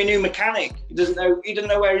 My new mechanic. He doesn't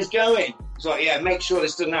know where he's going." He's like, "Yeah, make sure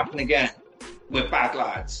this doesn't happen again. We're bad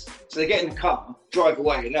lads." So they get in the car, drive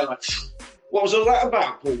away, and they're like, "What was all that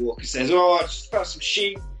about?" Paul Walker says, "Oh, it's about some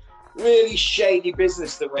really shady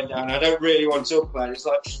business that went down. I don't really want to talk about it." It's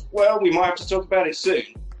like, well, we might have to talk about it soon.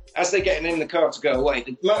 As they're getting in the car to go away,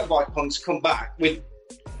 the motorbike punks come back with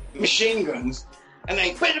machine guns and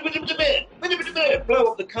they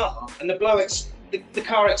blow up the car, and the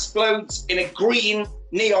car explodes in a green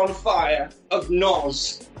neon fire of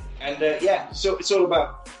NOS. And so it's all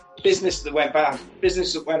about business that went bad,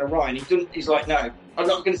 business that went awry, and he's like, no, I'm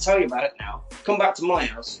not going to tell you about it now. Come back to my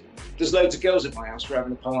house. There's loads of girls at my house. We're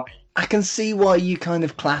having a party. I can see why you kind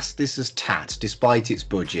of class this as tat, despite its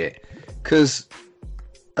budget. Because,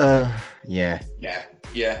 yeah.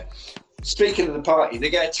 Yeah. Speaking of the party, they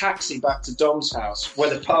get a taxi back to Dom's house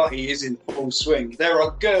where the party is in full swing. There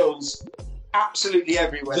are girls absolutely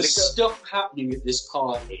everywhere. The stuff happening at this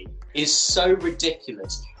party is so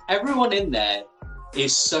ridiculous. Everyone in there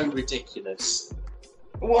is so ridiculous.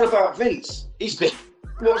 What about Vince?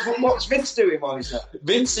 What's Vince doing while he's there?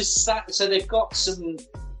 Vince is sat. So they've got some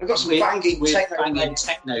banging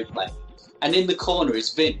techno play, and in the corner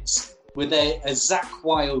is Vince with a Zakk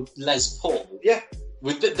Wylde Les Paul. Yeah.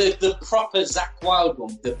 With the proper Zakk Wylde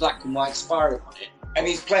one, the black and white spiral on it. And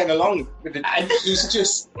he's playing along with it. And he's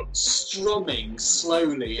just strumming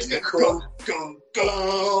slowly in the corner.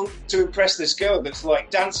 To impress this girl that's like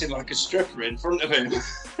dancing like a stripper in front of him.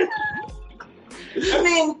 I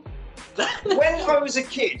mean, when I was a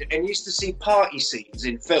kid and used to see party scenes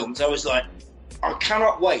in films, I was like, I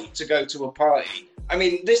cannot wait to go to a party. I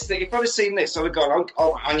mean, this thing, if I'd have seen this, I would have gone,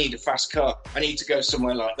 oh, I need a fast car. I need to go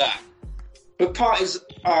somewhere like that. But parties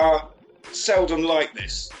are seldom like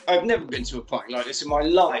this. I've never been to a party like this in my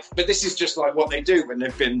life, but this is just like what they do when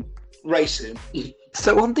they've been racing.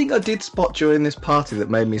 So one thing I did spot during this party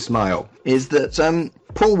that made me smile is that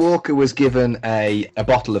Paul Walker was given a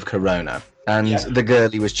bottle of Corona, and the girl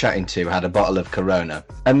he was chatting to had a bottle of Corona,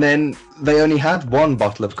 and then they only had one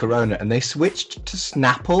bottle of Corona, and they switched to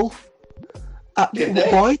Snapple. Why did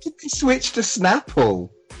they switch to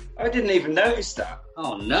Snapple? I didn't even notice that.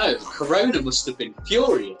 Oh no, Corona must have been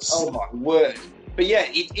furious. Oh my word. But yeah,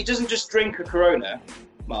 he doesn't just drink a Corona,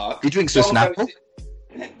 Mark. He drinks a Snapple?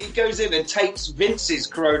 He goes in and takes Vince's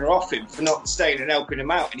Corona off him for not staying and helping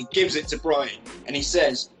him out, and he gives it to Brian. And he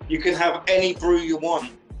says, you can have any brew you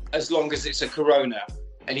want as long as it's a Corona.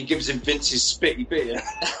 And he gives him Vince's spitty beer.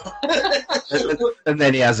 And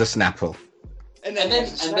then he has a Snapple. And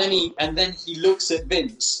then he looks at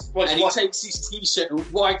Vince and he takes his t-shirt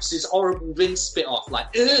and wipes his horrible Vince spit off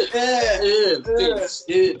like Vince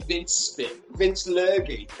spit. Vince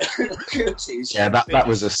Lurgy. Yeah, that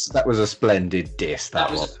was a splendid diss.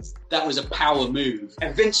 That was a power move.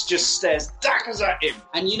 And Vince just stares daggers at him.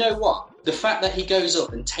 And you know what? The fact that he goes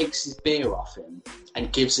up and takes his beer off him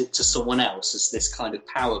and gives it to someone else as this kind of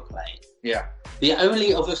power play. Yeah. The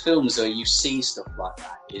only other films where you see stuff like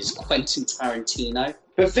that is Quentin Tarantino.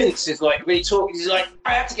 But Vince is like, when he talks, he's like,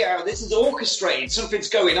 I have to get out. This is orchestrated. Something's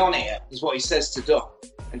going on here, is what he says to Dom.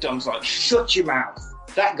 And Dom's like, shut your mouth.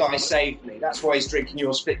 That guy saved me. That's why he's drinking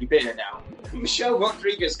your spitty beer now. Michelle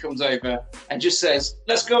Rodriguez comes over and just says,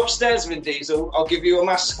 let's go upstairs, Vin Diesel. I'll give you a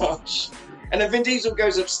massage. And then Vin Diesel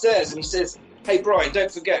goes upstairs and he says, hey, Brian,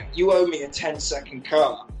 don't forget, you owe me a 10-second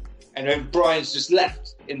car. And then Brian's just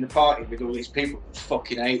left in the party with all these people who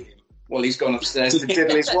fucking hate him while he's gone upstairs to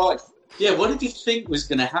diddle his wife. Yeah, what did you think was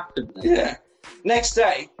going to happen then? Yeah. Next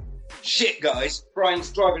day, shit, guys, Brian's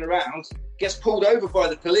driving around, gets pulled over by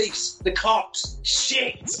the police, the cops,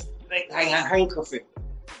 shit. They handcuff him.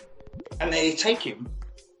 And they take him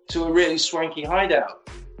to a really swanky hideout.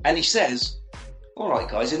 And he says, all right,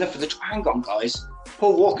 guys, enough of the... Hang on, guys.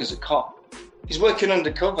 Paul Walker's a cop. He's working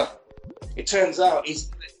undercover. It turns out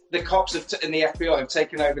the cops and the FBI have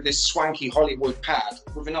taken over this swanky Hollywood pad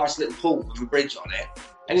with a nice little pool with a bridge on it.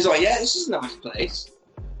 And he's like, yeah, this is a nice place.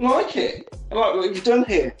 I like it. I'm like, what have you done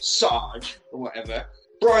here, Sarge, or whatever?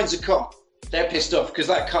 Brian's a cop. They're pissed off because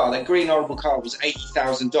that green horrible car was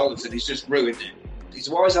 $80,000 and he's just ruined it. He's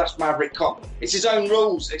a wise-ass maverick cop. It's his own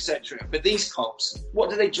rules, etc. But these cops, what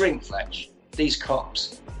do they drink, Fletch? These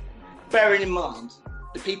cops. Bearing in mind,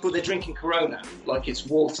 the people, they're drinking Corona like it's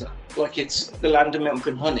water, like it's the land of milk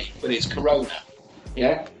and honey, but it's Corona.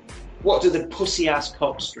 Yeah? What do the pussy-ass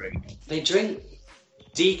cops drink? They drink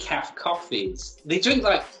decaf coffees. They drink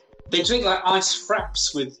like ice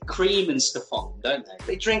fraps with cream and stuff on, don't they?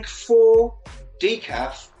 They drink 4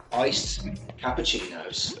 decaf iced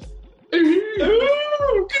cappuccinos. Ooh, do you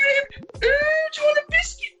want a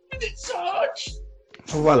biscuit with it, Sarge?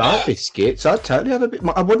 Well, I like biscuits. I'd totally have a bit.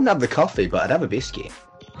 I wouldn't have the coffee, but I'd have a biscuit.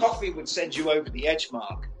 Coffee would send you over the edge,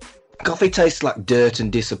 Mark. Coffee tastes like dirt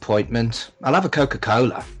and disappointment. I'll have a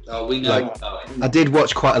Coca-Cola. Oh, we know. I did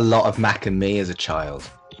watch quite a lot of Mac and Me as a child.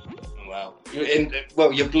 Well,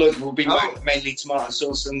 your blood will be mainly tomato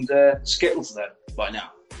sauce and Skittles then by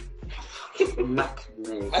now. Mac and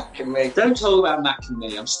Me. Mac and Me. Don't talk about Mac and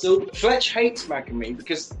Me. Fletch hates Mac and Me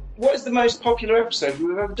because what is the most popular episode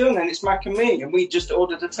we've ever done? And it's Mac and Me, and we just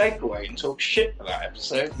ordered a takeaway and talked shit for that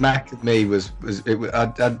episode. Mac and Me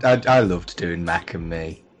I loved doing Mac and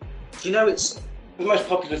Me. Do you know it's The most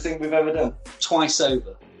popular thing we've ever done. Twice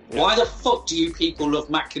over. Yeah. Why the fuck do you people love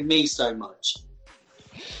Mac and Me so much?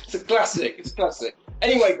 It's a classic. It's a classic.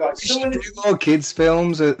 Anyway, guys, We should do more kids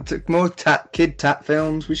films, more kid tat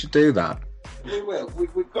films. We should do that. we will.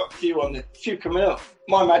 We've got a few coming up.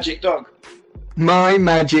 My Magic Dog. My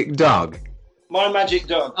Magic Dog. My Magic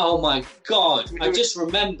Dog. Oh my god, I just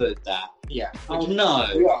remembered that. Yeah. Oh no.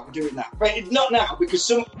 We're doing that. But it's not now because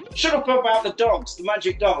shut up about the dogs, the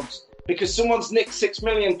Magic Dogs, because someone's nicked £6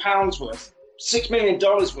 million worth. $6 million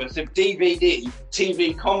worth of DVD,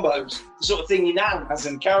 TV combos, the sort of thing you now has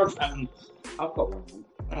in caravan. I've got one.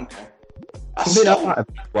 Okay. I mean, I might have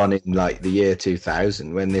had one in like the year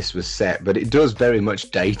 2000 when this was set, but it does very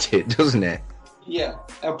much date it, doesn't it? Yeah.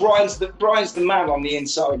 Brian's the man on the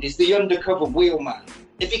inside. He's the undercover wheelman.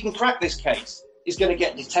 If he can crack this case, he's going to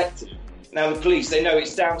get detected. Now the police, they know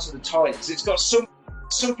it's down to the tyres. It's got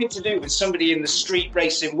something to do with somebody in the street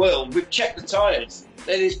racing world. We've checked the tyres.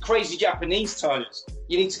 They're these crazy Japanese tyres.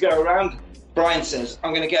 You need to go around. Brian says,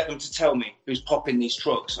 I'm going to get them to tell me who's popping these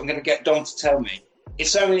trucks. I'm going to get Don to tell me.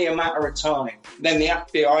 It's only a matter of time. Then the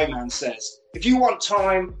FBI man says, if you want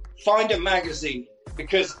time, find a magazine,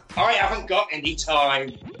 because I haven't got any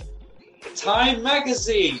time. Time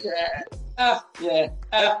magazine. Yeah.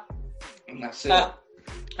 And that's it.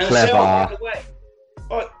 And Clever.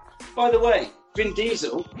 so, by the way, Vin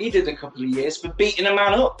Diesel, he did a couple of years for beating a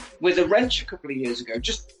man up with a wrench a couple of years ago.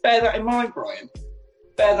 Just bear that in mind, Brian.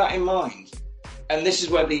 Bear that in mind. And this is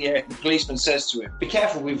where the policeman says to him, be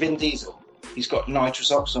careful with Vin Diesel. He's got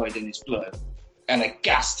nitrous oxide in his blood and a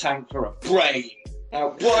gas tank for a brain.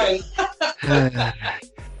 Now, Brian... I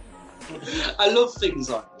love things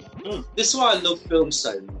like that. This is why I love films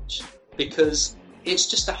so much, because it's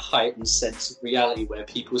just a heightened sense of reality where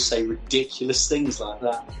people say ridiculous things like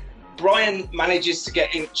that. Brian manages to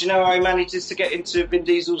get in... Do you know how he manages to get into Vin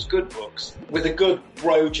Diesel's good books? With a good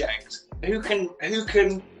project. Who can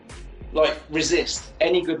like, resist,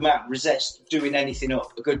 any good man, resist doing anything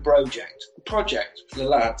up? A good project for the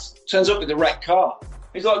lads. Turns up with a wrecked car.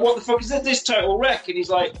 He's like, what the fuck is this total wreck? And he's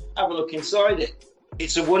like, have a look inside it.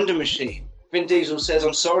 It's a wonder machine. Vin Diesel says,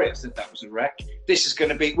 I'm sorry I said that was a wreck. We're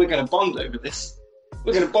going to bond over this.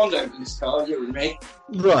 We're going to bond over this car, you and me.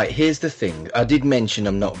 Right, here's the thing. I did mention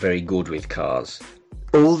I'm not very good with cars.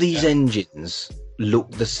 All these engines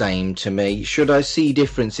look the same to me. Should I see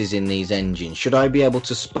differences in these engines? Should I be able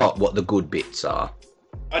to spot what the good bits are?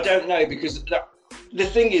 I don't know, because the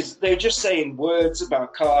thing is, they're just saying words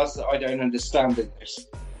about cars that I don't understand in this.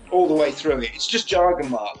 All the way through it. It's just jargon,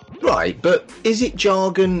 Mark. Right, but is it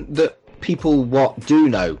jargon that people what do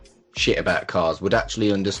know shit about cars would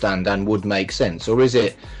actually understand and would make sense? Or is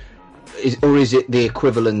it the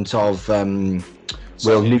equivalent of we'll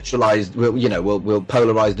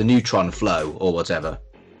polarize the neutron flow or whatever?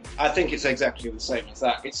 I think it's exactly the same as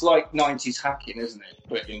that. It's like 90s hacking, isn't it?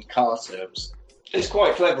 But in car terms. It's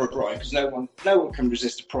quite clever, Brian, because no one can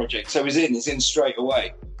resist a project. So he's in straight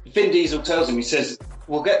away. Vin Diesel tells him, he says,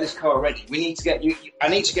 we'll get this car ready. I need to get you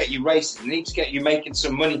racing. I need to get you making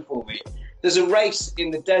some money for me. There's a race in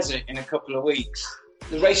the desert in a couple of weeks.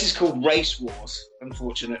 The race is called Race Wars,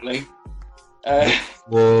 unfortunately.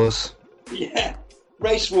 Wars. Yeah,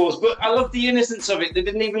 Race Wars. But I love the innocence of it. They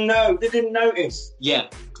didn't even know. They didn't notice. Yeah,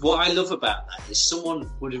 what I love about that is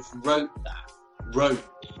someone would have wrote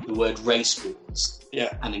the word Race Wars.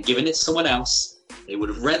 Yeah. And then given it to someone else. They would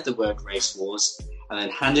have read the word Race Wars and then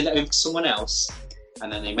handed it over to someone else.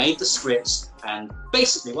 And then they made the scripts. And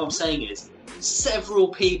basically what I'm saying is several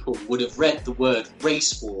people would have read the word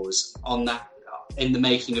Race Wars on that in the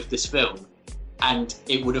making of this film. And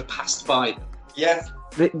it would have passed by them. Yeah.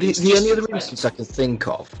 The only other instance I can think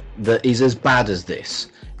of that is as bad as this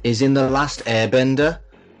is in The Last Airbender,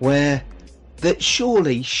 where that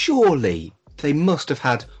surely they must have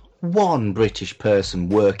had one British person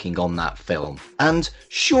working on that film. And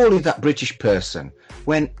surely that British person,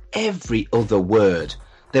 when every other word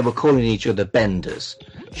they were calling each other benders,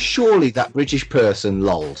 surely that British person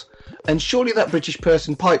lolled. And surely that British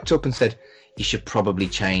person piped up and said, you should probably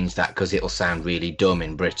change that because it'll sound really dumb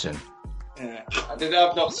in Britain. Yeah,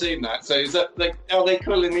 I've not seen that. So is that are they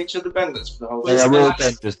calling each other benders for the whole They thing? are all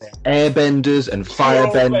benders. They're airbenders and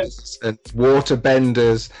firebenders and water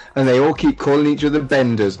benders, and they all keep calling each other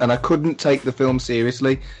benders. And I couldn't take the film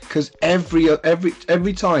seriously because every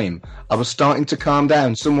time I was starting to calm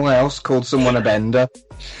down, someone else called someone a bender.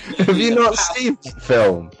 Have you not seen that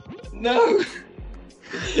film? No.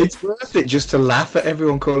 It's worth it just to laugh at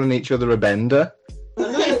everyone calling each other a bender.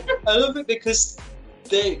 I love it because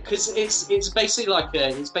it's basically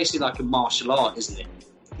like a martial art, isn't it?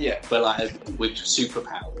 Yeah. But like with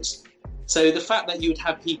superpowers. So the fact that you would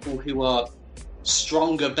have people who are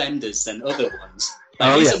stronger benders than other ones.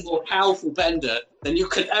 Oh, He's yeah. a more powerful bender than you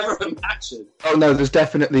could ever imagine. Oh no, there's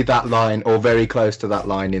definitely that line, or very close to that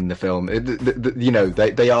line in the film. You know,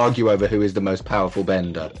 they argue over who is the most powerful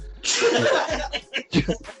bender.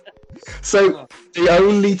 So the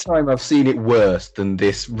only time I've seen it worse than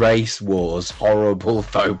this race wars horrible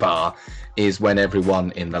faux pas is when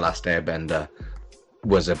everyone in The Last Airbender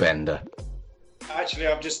was a bender. Actually,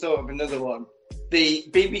 I've just thought of another one. The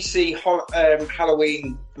BBC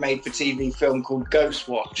Halloween made-for-TV film called Ghost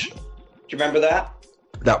Watch. Do you remember that?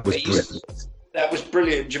 That was brilliant. That was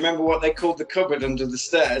brilliant. Do you remember what they called the cupboard under the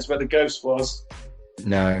stairs where the ghost was?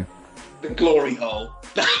 No. The glory hole.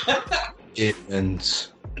 And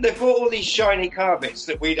They've bought all these shiny carpets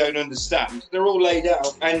that we don't understand. They're all laid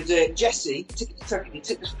out. And Jesse,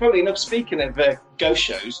 funny enough, speaking of ghost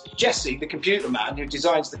shows, Jesse, the computer man who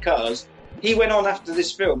designs the cars, he went on after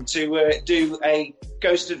this film to do a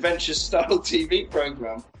Ghost Adventures style TV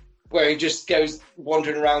programme where he just goes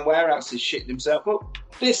wandering around warehouses shitting himself up.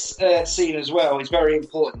 This scene as well is very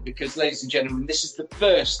important because, ladies and gentlemen, this is the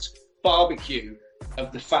first barbecue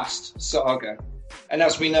of the Fast saga. And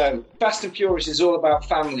as we know, Fast and Furious is all about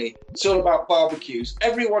family. It's all about barbecues.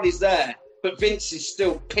 Everyone is there, but Vince is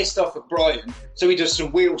still pissed off at Brian, so he does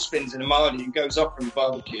some wheel spins in a Marley and goes off from the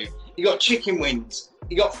barbecue. You got chicken wings.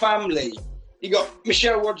 You got family. You got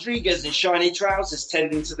Michelle Rodriguez in shiny trousers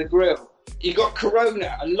tending to the grill. You got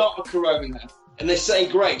Corona, a lot of Corona. And they say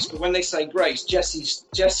grace, but when they say grace, Jesse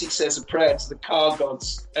says a prayer to the car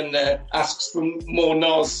gods and asks for more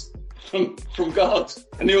nos from God.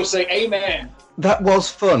 And they all say amen. that was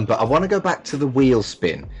fun, but I want to go back to the wheel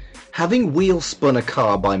spin. Having wheel spun a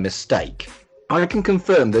car by mistake, I can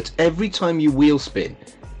confirm that every time you wheel spin,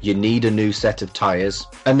 you need a new set of tyres,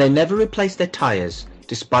 and they never replace their tyres,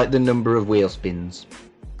 despite the number of wheel spins.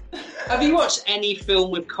 Have you watched any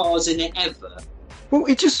film with cars in it ever? Well,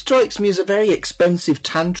 it just strikes me as a very expensive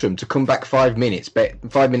tantrum to come back 5 minutes,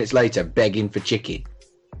 5 minutes later begging for chicken.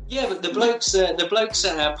 Yeah, but the blokes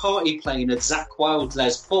at our party playing a Zakk Wylde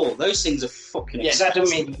Les Paul, those things are fucking Yeah, that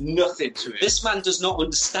expensive. don't mean nothing to it. This man does not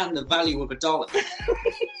understand the value of $1.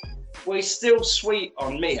 Well, he's still sweet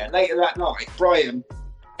on Mia. Later that night, Brian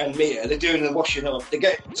and Mia, they're doing the washing up. They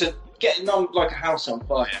get to getting on like a house on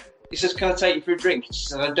fire. He says, "Can I take you for a drink?" She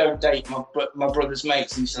says, "I don't date my brother's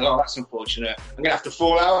mates." And he said, "Oh, that's unfortunate. I'm going to have to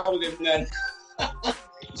fall out with him then."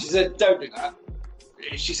 She said, "Don't do that."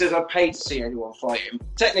 She says, "I'd pay to see anyone fight him."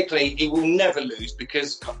 Technically, he will never lose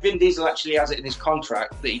because Vin Diesel actually has it in his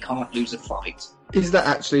contract that he can't lose a fight. Is that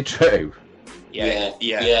actually true? Yeah,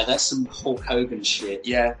 that's some Hulk Hogan shit.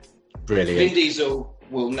 Yeah. Brilliant. Vin Diesel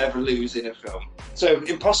will never lose in a film. So,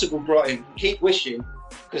 Impossible Brian, keep wishing,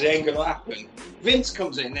 because it ain't going to happen. Vince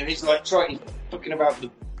comes in and he's like talking about the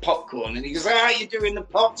popcorn, and he goes, "You doing the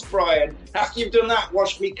pops, Brian? After you've done that,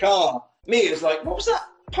 wash me car." Mia's like, "What was that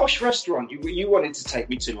posh restaurant you wanted to take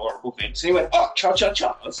me to, horrible Vince?" And he went, "Oh, Cha Cha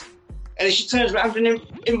Cha's." And then she turns around and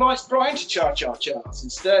invites Brian to Cha Cha Cha's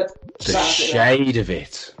instead. The Sass it up. shade of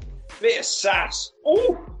it. Bit of sass.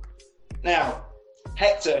 Ooh. Now,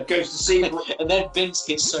 Hector goes to see... And then Vince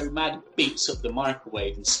gets so mad, beats up the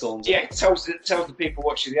microwave and storms Yeah, tells the people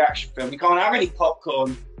watching the action film, you can't have any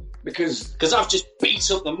popcorn because I've just beat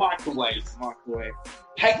up the microwave.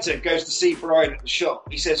 Hector goes to see Brian at the shop.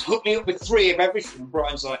 He says, "Hook me up with 3 of everything." And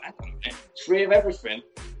Brian's like, "Hang on a minute, 3 of everything?"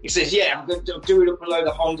 He says, "Yeah, I'm doing up below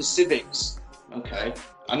the Honda Civics." Okay,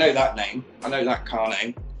 I know that name. I know that car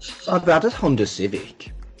name. I've had a Honda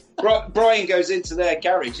Civic. Brian goes into their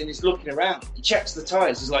garage and he's looking around. He checks the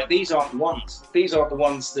tyres. He's like, "These aren't the ones. These aren't the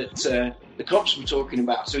ones that the cops were talking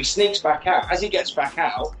about." So he sneaks back out. As he gets back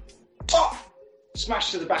out,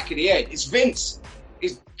 smash to the back of the head. It's Vince. He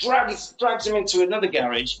drags him into another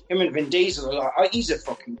garage. Him and Vin Diesel are like, "Oh, he's a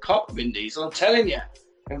fucking cop, Vin Diesel, I'm telling you."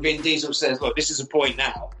 And Vin Diesel says, "Look, this is a point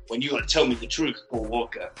now when you got to tell me the truth, Paul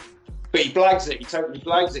Walker." But he blags it. He totally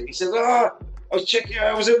blags it. He says, I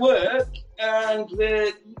was at work, and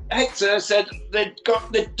Hector said they're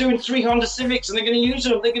doing 3 Honda Civics, and they're going to use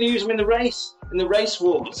them. They're going to use them in the race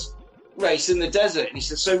wars in the desert. And he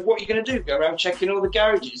says, "So what are you going to do? Go around checking all the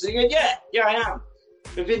garages?" And he goes, "Yeah, I am."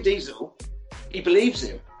 But Vin Diesel, he believes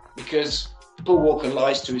him because Paul Walker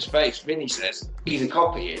lies to his face. Vinny says, "He's a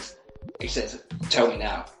cop, he is." He says, "Tell me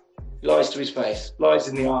now." Lies to his face, lies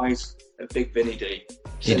in the eyes of Big Vinny D.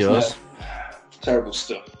 He Says, does. "No." Terrible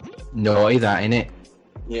stuff. Naughty that, innit?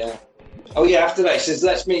 Yeah. Oh yeah, after that he says,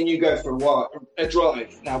 "Let's me and you go for a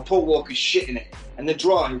drive." Now Paul Walker's shitting it, and the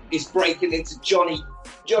drive is breaking into Johnny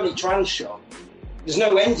Tran's shop. There's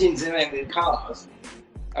no engines in any of the cars.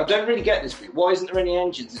 I don't really get this bit. Why isn't there any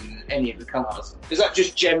engines in any of the cars? Is that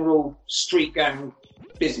just general street gang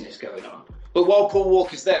business going on? But while Paul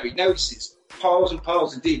Walker's there, he notices piles and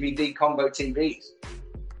piles of DVD combo TVs.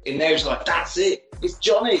 In there, he's like, that's it. It's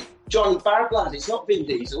Johnny Badlad. It's not Vin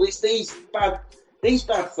Diesel. It's these bad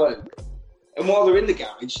folk. And while they're in the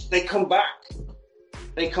garage, they come back.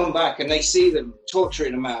 They come back and they see them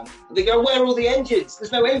torturing a man. And they go, where are all the engines?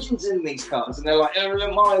 There's no engines in these cars. And they're like,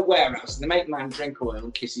 oh, my warehouse. And they make man drink oil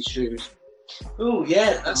and kiss his shoes. Oh,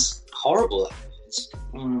 yeah, that's horrible.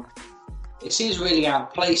 It seems really out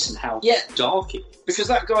of place in how dark it is. Because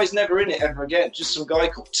that guy's never in it ever again. Just some guy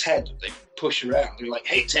called Ted that they push around. They're like,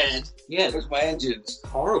 hey, Ted, where's my engines?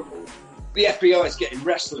 Horrible. The FBI is getting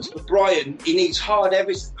restless, but Brian, he needs hard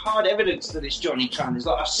evidence that it's Johnny Tran. He's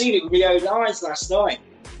like, I've seen it with my own eyes last night.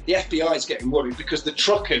 The FBI is getting worried because the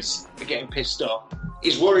truckers are getting pissed off.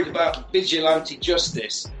 He's worried about vigilante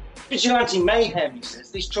justice. Vigilante mayhem, he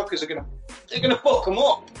says. These truckers are gonna fuck them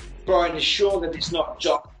up. Brian is sure that it's not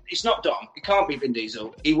Dom. It can't be Vin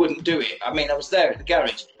Diesel. He wouldn't do it. I mean, I was there at the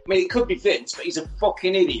garage. I mean, it could be Vince, but he's a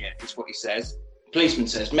fucking idiot, is what he says. The policeman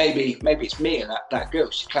says, maybe it's me and that girl.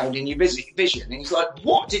 She's clouding your vision. And he's like,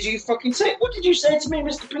 what did you fucking say? What did you say to me,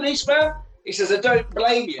 Mr. Policeman? He says, I don't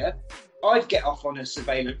blame you. I'd get off on her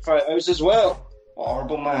surveillance photos as well.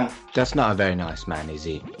 Horrible man. That's not a very nice man, is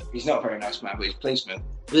he? He's not a very nice man, but he's a policeman.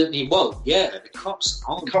 Well, yeah, the cops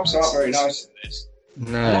aren't. Very nice in this.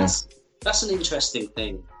 No. That's an interesting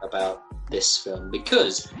thing about this film,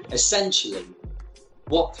 because essentially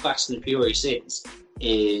what Fast and Furious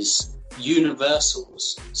is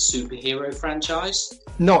Universal's superhero franchise.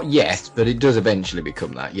 Not yet, but it does eventually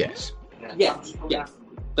become that, yes. Yeah.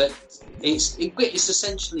 But it's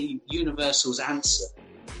essentially Universal's answer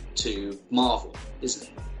to Marvel, isn't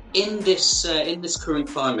it? In this current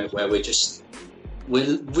climate where we're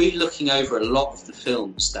re-looking over a lot of the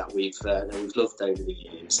films that we've loved over the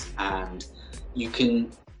years, and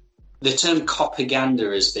the term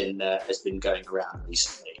copaganda has been going around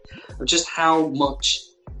recently of just how much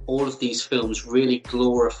all of these films really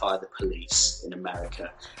glorify the police in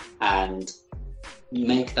America and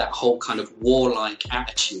make that whole kind of warlike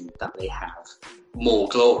attitude that they have more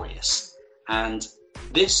glorious. And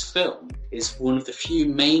this film is one of the few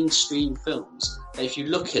mainstream films that, if you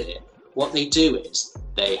look at it, what they do is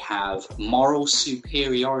they have moral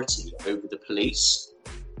superiority over the police.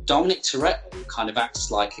 Dominic Toretto kind of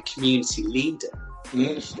acts like a community leader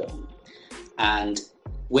in the film. And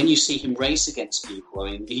when you see him race against people,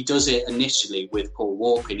 I mean, he does it initially with Paul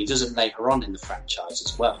Walker, and he does it later on in the franchise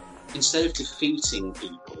as well. Instead of defeating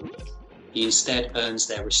people, he instead earns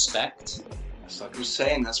their respect. That's like I was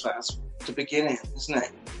saying, that's the beginning, isn't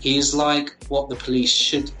it? He is like what the police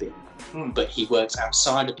should be, but he works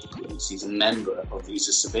outside of the police. He's a member he's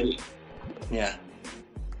a civilian. Yeah.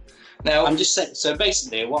 Now, I'm just saying, so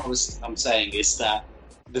basically what I'm saying is that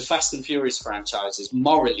the Fast and Furious franchise is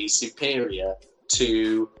morally superior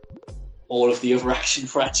to all of the other action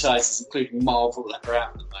franchises, including Marvel, that are out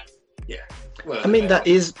at the moment. Yeah. Well, I mean,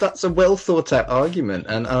 that's a well thought out argument,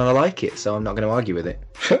 and I like it, so I'm not going to argue with it.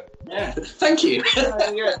 Yeah, thank you.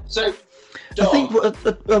 Yeah. So, I think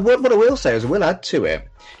what I will say is I will add to it.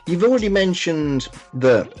 You've already mentioned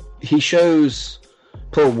that he shows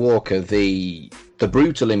Paul Walker the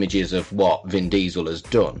brutal images of what Vin Diesel has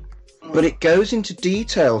done, but it goes into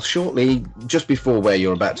detail shortly, just before where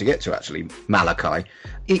you're about to get to, actually, Malachi.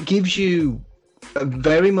 It gives you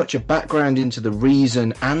very much a background into the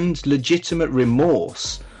reason and legitimate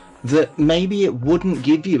remorse that maybe it wouldn't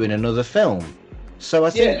give you in another film. So I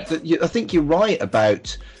think I think you're right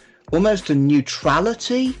about almost a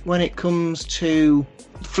neutrality when it comes to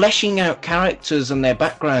fleshing out characters and their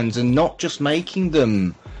backgrounds, and not just making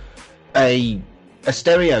them a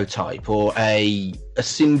stereotype or a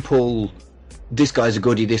simple this guy's a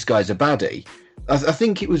goodie, this guy's a baddie. I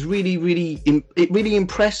think it was it really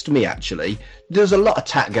impressed me, actually. There's a lot of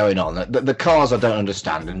tat going on. The cars I don't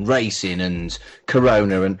understand, and racing and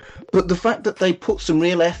Corona, but the fact that they put some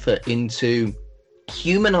real effort into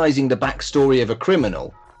humanising the backstory of a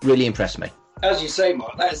criminal really impressed me. As you say,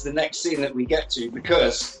 Mark, that is the next scene that we get to,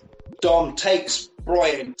 because Dom takes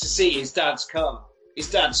Brian to see his dad's car, his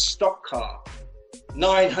dad's stock car.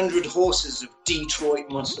 900 horses of Detroit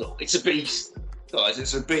muscle. It's a beast, guys,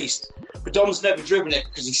 it's a beast. But Dom's never driven it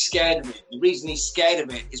because he's scared of it. The reason he's scared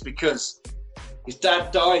of it is because his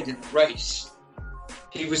dad died in the race.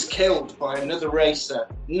 He was killed by another racer,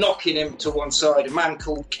 knocking him to one side, a man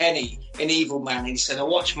called Kenny, an evil man. And he said, I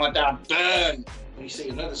watched my dad burn. And you see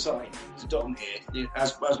another side to Dom here,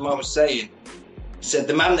 as Mum was saying. He said,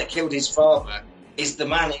 the man that killed his father is the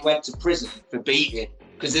man he went to prison for beating.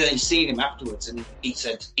 Because then he seen him afterwards, and he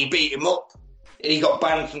said he beat him up. he got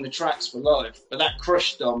banned from the tracks for life. But that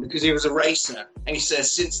crushed Dom because he was a racer. And he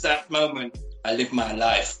says, since that moment, I live my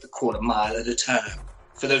life a quarter mile at a time.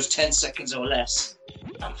 For those 10 seconds or less,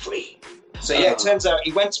 I'm free. So yeah, it turns out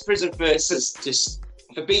he went to prison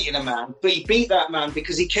for beating a man, but he beat that man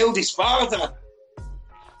because he killed his father.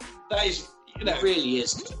 That is, It really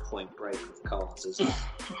is just a Point Break of cars, isn't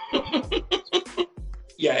it?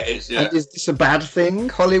 Yeah, it is. Yeah. And is this a bad thing,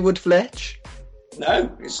 Hollywood Fletch?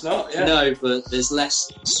 No, it's not. Yeah. No, but there's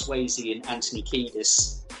less Swayze and Anthony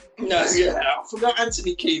Kiedis. No, yeah. I forgot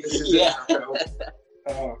Anthony Kiedis is Yeah. in that film.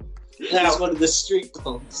 Oh. Now, one of the street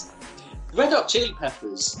punks. Red Hot Chili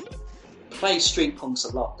Peppers play street punks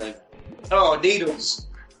a lot, don't they? Oh, Needles.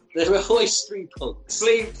 They're always street punks.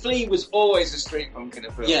 Flea was always a street punk in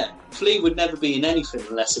a film. Yeah, Flea would never be in anything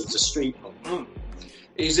unless it was a street punk.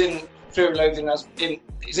 He's in Fear and Loathing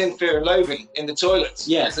he's in Fear and Loathing in the toilets.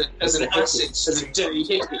 Yeah, as an acid. As a dirty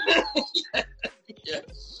hippie. Yeah.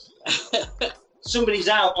 Somebody's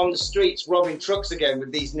out on the streets robbing trucks again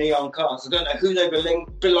with these neon cars. I don't know who they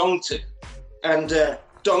belong to. And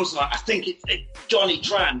Dom's like, I think it's Johnny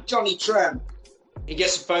Tran. Johnny Tran. He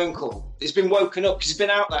gets a phone call. He's been woken up because he's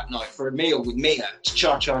been out that night for a meal with Mia to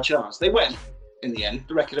Cha-Cha-Chas. They went, in the end,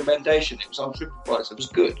 the recommendation. It was on TripAdvisor. It was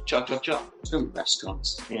good. Cha-Cha-Cha. Some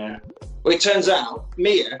restaurants. Yeah. Well, it turns out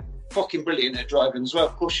Mia, fucking brilliant at driving as well.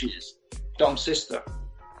 Of course she is. Dom's sister.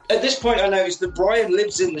 At this point, I noticed that Brian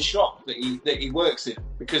lives in the shop that he works in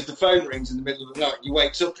because the phone rings in the middle of the night. He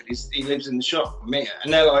wakes up and he lives in the shop with Mia.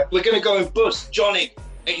 And they're like, we're going to go and bust Johnny.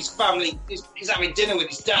 His family, he's having dinner with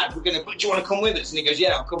his dad. Do you want to come with us? And he goes,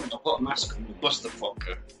 yeah, I'll come in. I've got a mask on. We'll bust the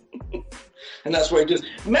fucker. And that's what he does.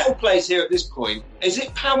 Metal plays here at this point. Is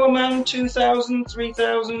it Power Man 2000,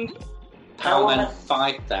 3000? Power Man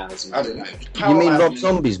 5000. I don't know. You mean Rob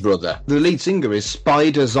Zombie's brother? The lead singer is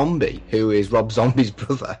Spider Zombie, who is Rob Zombie's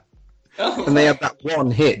brother. Oh, And they had that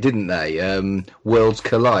one hit, didn't they? Worlds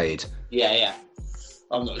Collide. Yeah.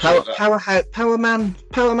 I'm not sure. About that. Power Man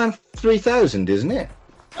 3000, isn't it?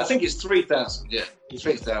 I think it's 3000, yeah.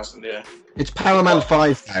 3000, yeah. It's Power Man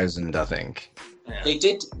 5000, I think. Yeah. They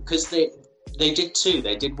did, because they did two.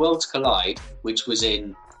 They did Worlds Collide, which was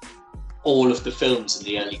in all of the films in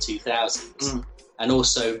the early 2000s, and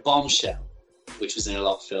also Bombshell, which was in a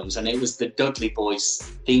lot of films, and it was the Dudley Boys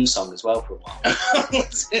theme song as well for a while.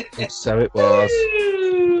 So it was.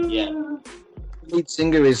 Yeah. The lead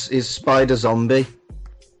singer is Spider Zombie,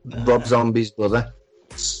 Rob Zombie's brother.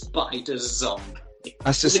 Spider Zombie.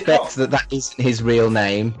 I suspect that isn't his real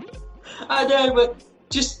name. I know, but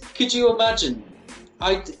just could you imagine?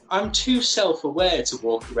 I'm too self-aware to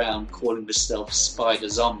walk around calling myself Spider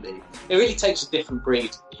Zombie. It really takes a different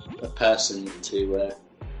breed of person to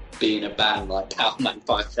be in a band like Power Man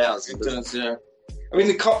 5000. It does, yeah. I mean,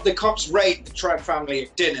 the cops raid the Tran family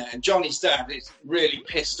at dinner, and Johnny's dad is really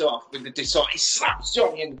pissed off with the dishonor. He slaps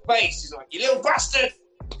Johnny in the face. He's like, "You little bastard!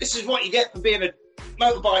 This is what you get for being a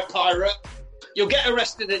motorbike pirate. You'll get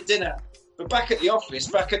arrested at dinner." But back at the office,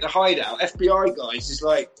 back at the hideout, FBI guys is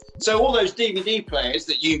like, so all those DVD players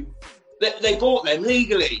that they bought them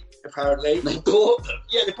legally, apparently. They bought them?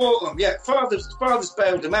 Yeah, they bought them. Yeah, father's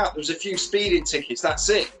bailed them out. There was a few speeding tickets, that's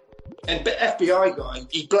it. And the FBI guy,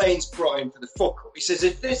 he blames Brian for the fuck up. He says,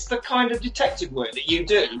 if this is the kind of detective work that you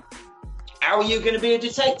do, how are you going to be a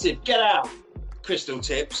detective? Get out, Crystal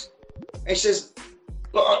Tips. And he says,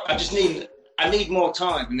 look, I need more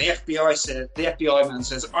time. And the FBI man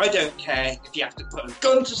says, I don't care if you have to put a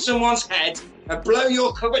gun to someone's head and blow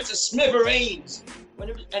your cover to smithereens. I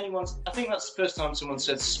think that's the first time someone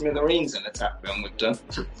said smithereens in a tap film we've done.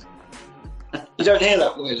 You don't hear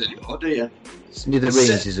that word anymore, do you?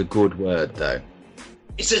 Smithereens is a good word, though.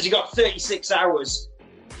 He says you got 36 hours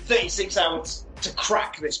to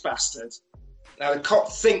crack this bastard. Now, the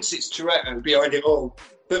cop thinks it's Toretto behind it all,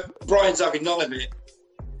 but Brian's having none of it.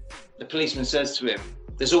 The policeman says to him,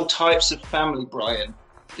 there's all types of family, Brian.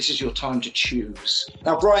 This is your time to choose.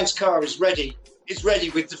 Now, Brian's car is ready. It's ready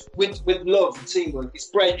with love and teamwork.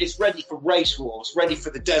 It's ready for race wars, ready for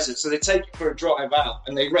the desert. So they take it for a drive out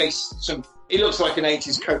and they race some... He looks like an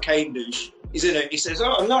 80s cocaine douche. He's in it. He says,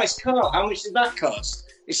 oh, nice car. How much did that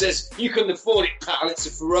cost? He says, you couldn't afford it, pal. It's a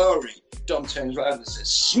Ferrari. Dom turns around and says,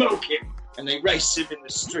 smoke him. And they race him in the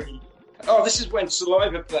street. Oh, this is when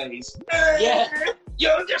Saliva plays. Yeah.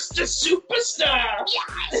 You're just a superstar.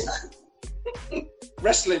 Yes.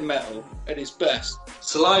 Wrestling metal at its best.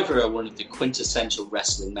 Saliva are one of the quintessential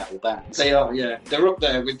wrestling metal bands. They are, yeah. They're up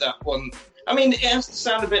there with that one. I mean, it has to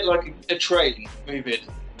sound a bit like a train moving.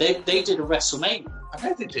 They did a WrestleMania. I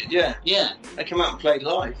know they did, yeah. Yeah. They came out and played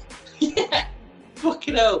live. Yeah.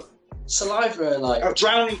 Fucking hell. Saliva are like...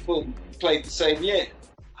 Drowning Pool played the same year.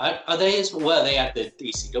 Are they as well? They had the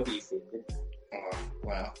ECW thing, didn't they? Oh,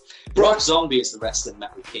 wow. Rob Zombie is the wrestling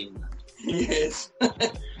metal king. He is.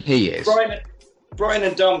 He is. Brian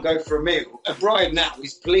and Dom go for a meal, and Brian now,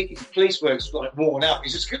 his police work's like worn out.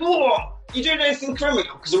 He's just going, "Oh, you doing anything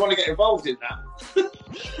criminal? Because I want to get involved in that."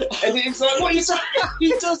 And it's like, what are you saying?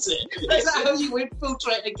 He does it. Is that how you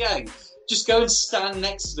infiltrate a gang? Just go and stand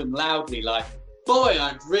next to them loudly, like, "Boy,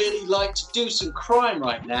 I'd really like to do some crime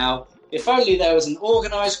right now. If only there was an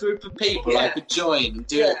organised group of people I could join and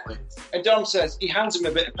do it with." And Dom says, he hands him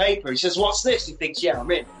a bit of paper. He says, "What's this?" He thinks, "Yeah,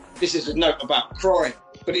 I'm in. This is a note about crime."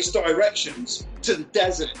 But it's directions to the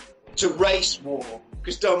desert, to race war.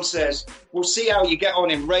 Because Dom says, "We'll see how you get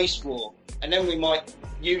on in race war, and then we might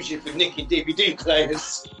use you for nicking DVD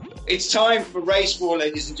players." It's time for race war,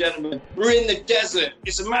 ladies and gentlemen. We're in the desert.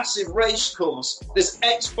 It's a massive race course. There's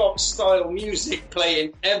Xbox-style music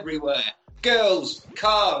playing everywhere. Girls,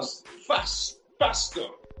 cars, faster.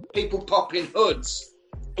 People popping hoods.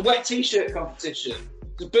 A wet T-shirt competition.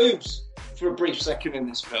 There's boobs for a brief second in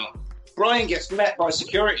this film. Brian gets met by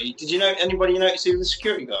security. Did you know? Anybody notice who the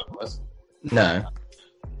security guard was? No.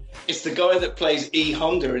 It's the guy that plays E.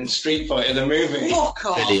 Honda in Street Fighter, the movie. Fuck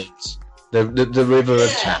off! Idiot. The River of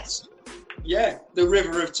Tat. Yeah, the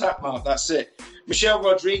River of Tatmark, that's it. Michelle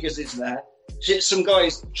Rodriguez is there. Some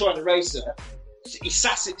guy's trying to race her. He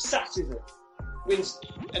sasses her. Wins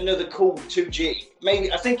another cool 2G.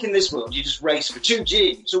 Maybe, I think in this world, you just race for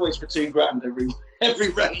 2G. It's always for $2,000 every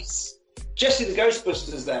race. Jesse the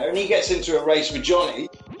Ghostbuster's there, and he gets into a race with Johnny.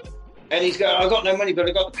 And he's going, "I've got no money, but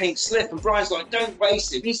I've got the pink slip." And Brian's like, "Don't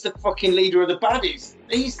waste him. He's the fucking leader of the baddies.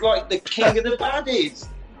 He's like the king of the baddies."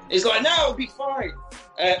 He's like, "No, it'll be fine."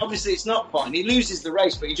 Obviously, it's not fine. He loses the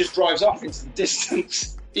race, but he just drives off into the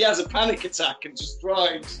distance. He has a panic attack and just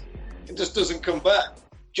drives and just doesn't come back.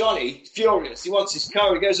 Johnny, furious. He wants his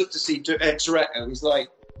car. He goes up to see Toretto. He's like,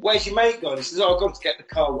 "Where's your mate gone?" He says, "Oh, I've gone to get the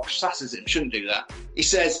car washed." Sasses him. Shouldn't do that. He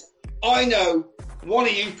says, "I know one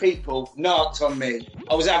of you people narked on me.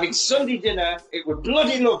 I was having Sunday dinner. It was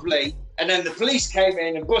bloody lovely. And then the police came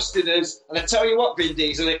in and busted us. And I tell you what, Vin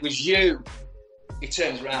Diesel, it was you." He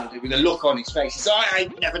turns around with a look on his face. He says, "I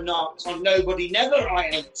ain't never narked on nobody. Never, I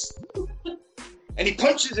ain't." And he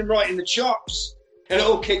punches him right in the chops. And it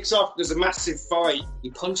all kicks off. There's a massive fight.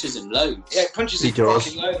 He punches him loads. Yeah, he punches him does.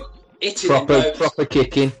 fucking loads. Hitting him Proper loads.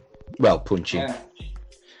 kicking. Well, punching. Yeah.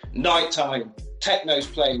 Nighttime. Techno's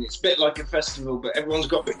playing. It's a bit like a festival, but everyone's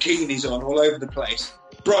got bikinis on all over the place.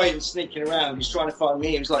 Brian's sneaking around. He's trying to find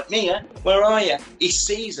Mia. He's like, "Mia, where are you?" He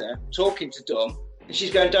sees her talking to Dom, and she's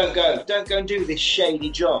going, "Don't go. Don't go and do this shady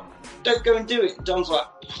job. Don't go and do it." And Dom's like,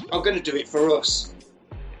 "I'm going to do it for us."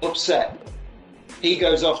 Upset. He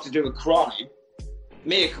goes off to do a crime.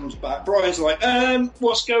 Mia comes back. Brian's like,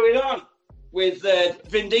 "What's going on with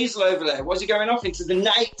Vin Diesel over there? Why's he going off into the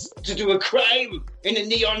night to do a crime in a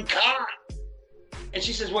neon car?" And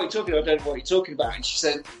she says, "What are you talking about? I don't know what you're talking about." And she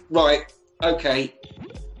said, "Right, okay,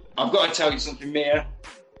 I've got to tell you something, Mia.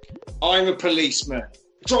 I'm a policeman."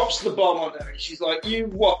 Drops the bomb on her. And she's like, "You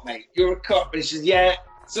what, mate? You're a cop?" And she says, "Yeah,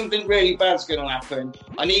 something really bad's going to happen.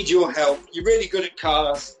 I need your help. You're really good at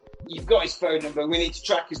cars. You've got his phone number. We need to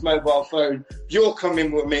track his mobile phone. You're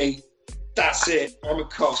coming with me. That's it. I'm a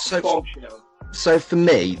cop." Bombshell. So for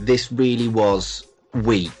me, this really was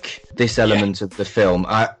weak, this element of the film.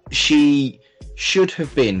 She should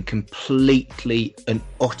have been completely and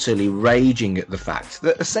utterly raging at the fact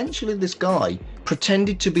that essentially this guy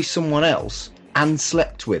pretended to be someone else and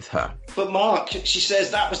slept with her. But Mark, he says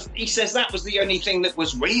that was the only thing that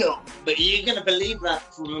was real. But you're going to believe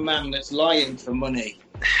that from a man that's lying for money?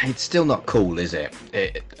 It's still not cool, is it?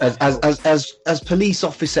 As police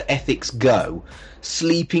officer ethics go,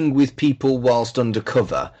 sleeping with people whilst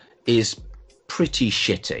undercover is pretty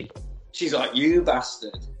shitty. She's like, "You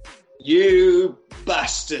bastard. You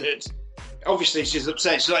bastard." Obviously, she's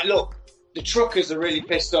upset. She's like, "Look, the truckers are really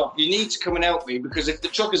pissed off. You need to come and help me, because if the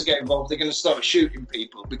truckers get involved, they're going to start shooting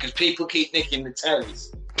people because people keep nicking the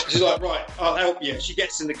tellies." She's like, "Right, I'll help you." She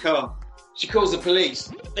gets in the car. She calls the police.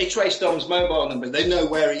 They trace Dom's mobile number. They know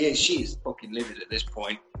where he is. She is fucking livid at this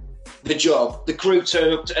point. The job. The crew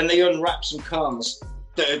turn up and they unwrap some cars.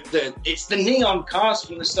 It's the neon cars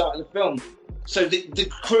from the start of the film. So the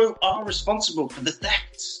crew are responsible for the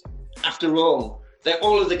thefts. After all,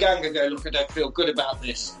 all of the gang are going, "Look, I don't feel good about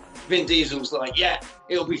this." Vin Diesel's like, "Yeah,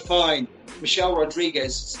 it'll be fine." Michelle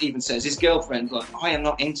Rodriguez even says, his girlfriend's like, "I am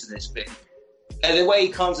not into this bit." And the way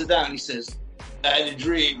he calms her down, he says, "I had a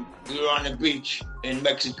dream. We were on a beach in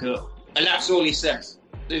Mexico." And that's all he says.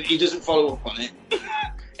 He doesn't follow up on it.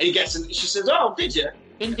 And he gets in, she says, "Oh, did you?"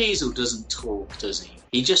 Vin Diesel doesn't talk, does he?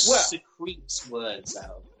 He just secretes words out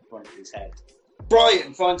of the front of his head.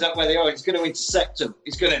 Brian finds out where they are. He's going to intercept them.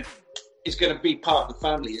 He's going to be part of the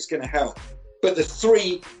family. He's going to help. But the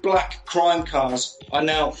 3 black crime cars are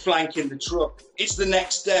now flanking the truck. It's the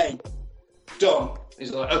next day. Dom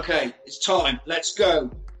is like, okay, it's time. Let's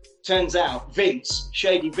go. Turns out Vince,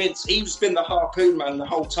 Shady Vince, he's been the harpoon man the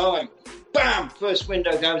whole time. Bam! First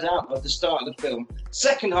window goes out at the start of the film.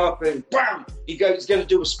 Second harpoon, bam! He's going to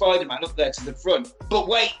do a Spider-Man up there to the front. But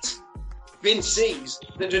wait! Vince sees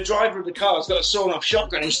that the driver of the car has got a sawn-off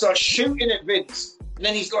shotgun and he starts shooting at Vince. And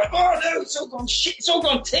then he's like, oh no, it's all gone shit, it's all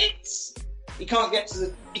gone tits! He can't get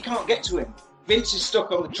to him. Vince is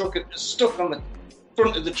stuck on the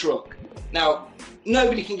front of the truck. Now,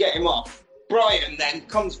 nobody can get him off. Brian then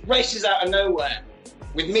races out of nowhere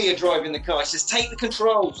with Mia driving the car. He says, take the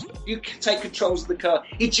controls. You can take controls of the car.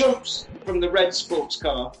 He jumps from the red sports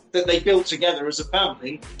car that they built together as a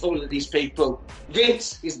family, all of these people.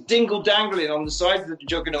 Vince is dingle-dangling on the side of the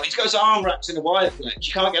Juggernaut. He's got his arm wrapped in a wire fletch.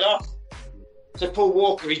 You can't get off. So Paul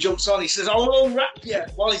Walker, he jumps on. He says, I'll unwrap you.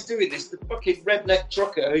 While he's doing this, the fucking redneck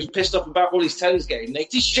trucker who's pissed off about all his tellies getting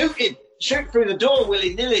nicked, he's shooting through the door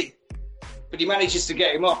willy-nilly. But he manages to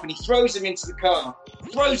get him off, and he throws him into the car,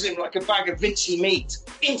 throws him like a bag of Vincey meat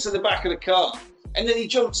into the back of the car. And then he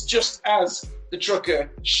jumps just as the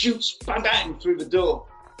trucker shoots bang through the door,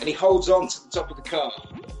 and he holds on to the top of the car.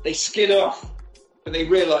 They skid off, but they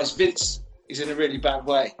realise Vince is in a really bad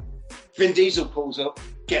way. Vin Diesel pulls up,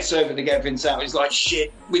 gets over to get Vince out. He's like,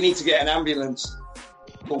 shit, we need to get an ambulance.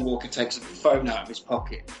 Paul Walker takes a phone out of his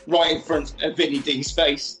pocket, right in front of Vinny D's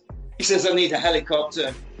face. He says, I need a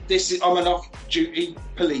helicopter. I'm an off-duty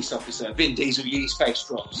police officer. Vin Diesel, his face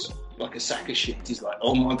drops like a sack of shit. He's like,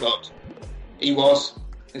 oh my God. He was.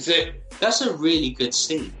 That's it. That's a really good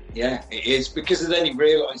scene. Yeah, it is. Because then he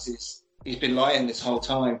realises he's been lying this whole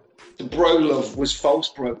time. The bro love was false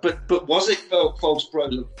bro. But was it false bro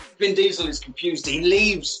love? Vin Diesel is confused. He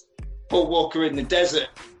leaves Paul Walker in the desert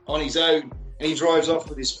on his own and he drives off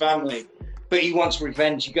with his family. But he wants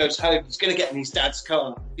revenge. He goes home. He's going to get in his dad's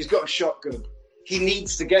car. He's got a shotgun. He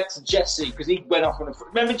needs to get to Jesse because he went off on a...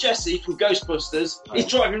 Remember Jesse from Ghostbusters? He's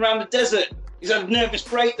driving around the desert. He's had a nervous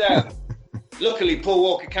breakdown. Luckily, Paul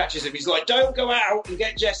Walker catches him. He's like, don't go out and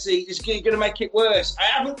get Jesse. You're going to make it worse. I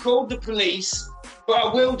haven't called the police, but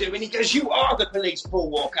I will do. And he goes, you are the police, Paul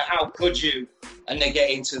Walker. How could you? And they get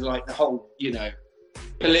into like the whole,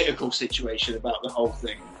 political situation about the whole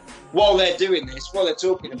thing. While they're doing this, while they're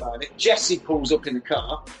talking about it, Jesse pulls up in the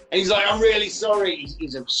car and he's like, I'm really sorry.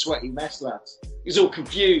 He's a sweaty mess, lads. He's all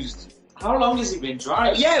confused. How long has he been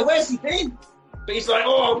driving? Yeah, where's he been? But he's like,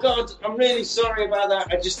 oh, God, I'm really sorry about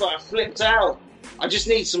that. I flipped out. I just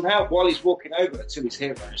need some help while he's walking over to his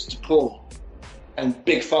heroes, to Paul and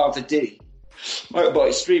Big Father D.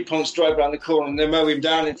 Motorbike street punks drive around the corner and they mow him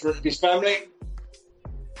down in front of his family.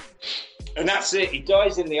 And that's it. He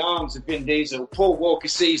dies in the arms of Vin Diesel. Paul Walker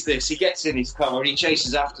sees this. He gets in his car and he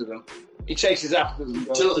chases after them.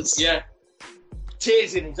 Guys. Yeah.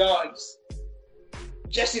 Tears in his eyes.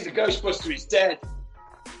 Jesse the Ghostbuster is dead.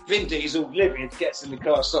 Vin Diesel, livid, gets in the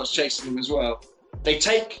car, starts chasing him as well. They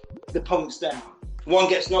take the punks down. One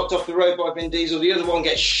gets knocked off the road by Vin Diesel. The other one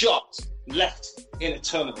gets shot, left in a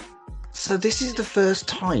tunnel. So this is the first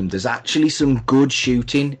time there's actually some good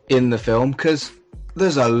shooting in the film, because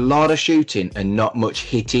there's a lot of shooting and not much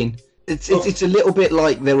hitting. It's a little bit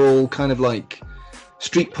like they're all kind of like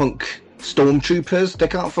street punk stormtroopers. They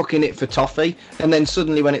can't fucking hit for toffee, and then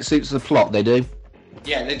suddenly when it suits the plot, they do.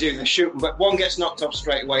 Yeah, they do. They shoot, but one gets knocked off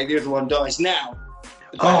straight away. The other one dies. Now,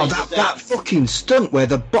 that fucking stunt where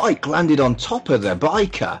the bike landed on top of the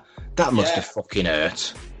biker. That must have fucking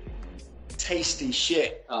hurt. Tasty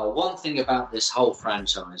shit. One thing about this whole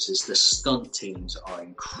franchise is the stunt teams are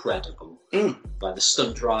incredible. Like the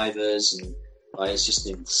stunt drivers, and it's just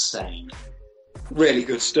insane. Really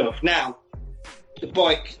good stuff. Now, the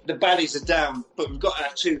baddies are down, but we've got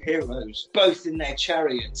our two heroes, both in their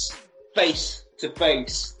chariots, face to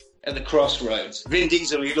face at the crossroads. Vin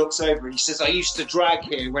Diesel, he looks over and he says, I used to drag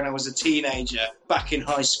here when I was a teenager, back in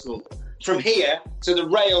high school. From here to the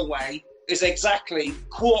railway is exactly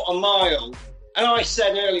quarter mile. And I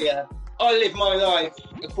said earlier, I live my life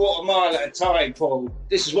a quarter mile at a time, Paul.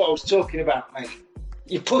 This is what I was talking about, mate.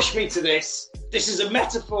 You pushed me to this. This is a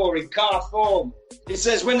metaphor in car form. It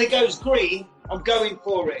says, when it goes green, I'm going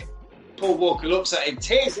for it. Paul Walker looks at him,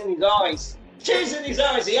 tears in his eyes. Tears in his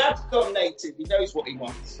eyes. He has gone native. He knows what he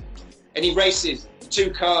wants. And he races.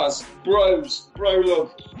 Two cars, bro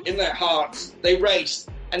love in their hearts. They race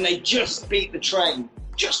and they just beat the train.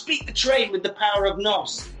 Just beat the train with the power of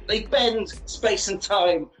NOS. They bend space and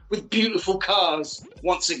time with beautiful cars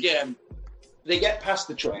once again. They get past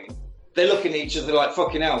the train They're looking at each other like,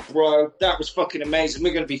 fucking hell, bro, that was fucking amazing.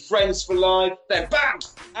 We're going to be friends for life. Then, bam,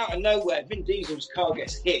 out of nowhere, Vin Diesel's car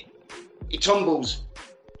gets hit. He tumbles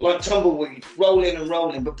like tumbleweed, rolling and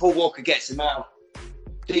rolling, but Paul Walker gets him out.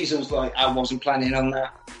 Diesel's like, I wasn't planning on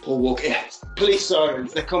that. Paul Walker, yes. Police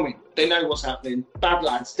sirens, they're coming. They know what's happening. Bad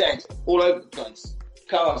lads, dead, all over the place.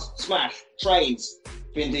 Cars, smash, trains.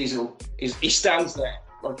 Vin Diesel, he stands there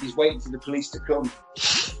like he's waiting for the police to come.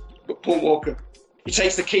 But Paul Walker, he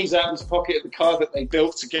takes the keys out of his pocket of the car that they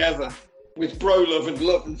built together with bro love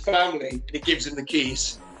and family, and he gives him the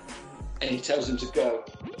keys. And he tells him to go.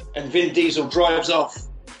 And Vin Diesel drives off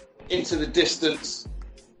into the distance,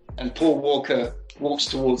 and Paul Walker walks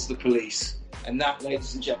towards the police. And that,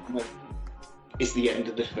 ladies and gentlemen, is the end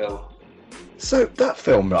of the film. So that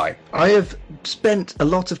film, right, I have spent a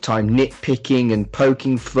lot of time nitpicking and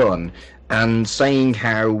poking fun and saying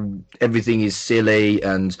how everything is silly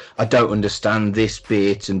and I don't understand this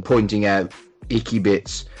bit and pointing out icky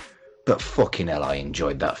bits, but fucking hell, I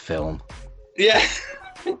enjoyed that film. Yeah.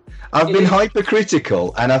 I've been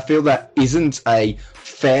hypercritical, and I feel that isn't a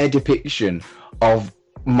fair depiction of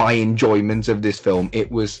my enjoyment of this film. It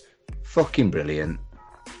was fucking brilliant.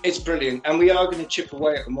 It's brilliant, and we are going to chip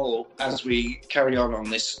away at them all as we carry on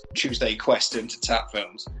this Tuesday quest into TAP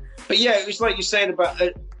films. But yeah, it was like you said about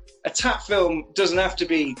a TAP film doesn't have to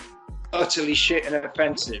be utterly shit and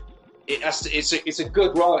offensive. It has to. It's a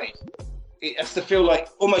good ride. It has to feel like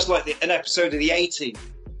almost like an episode of the A-Team.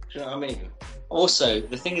 Do you know what I mean? Also,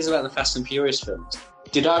 the thing is about the Fast and Furious films.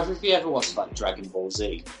 Did either of you ever watch like Dragon Ball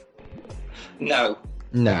Z? No.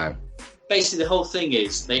 Basically, the whole thing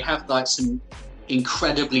is they have like some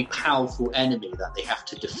incredibly powerful enemy that they have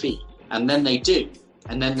to defeat, and then they do,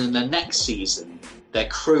 and then in the next season their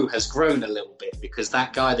crew has grown a little bit because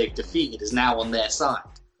that guy they've defeated is now on their side.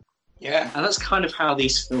 Yeah. And that's kind of how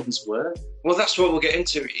these films work. Well, that's what we'll get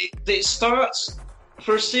into. It starts,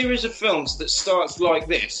 for a series of films that starts like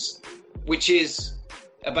this, which is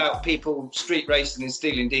about people street racing and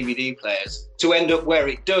stealing DVD players, to end up where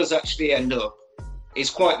it does actually end up, is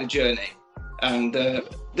quite the journey. And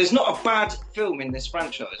there's not a bad film in this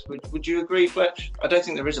franchise. Would you agree, Fletch? I don't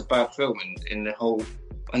think there is a bad film in the whole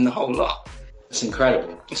lot. It's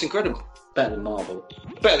incredible. It's incredible. Better than Marvel.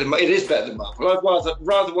 It is better than Marvel. I'd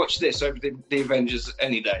rather watch this over the Avengers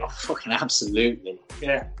any day. Oh, fucking absolutely.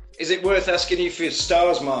 Yeah. Is it worth asking you for your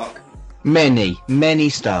stars, Mark? Many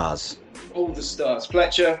stars. All the stars.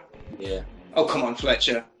 Fletcher? Yeah. Oh, come on,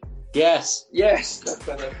 Fletcher. Yes. That's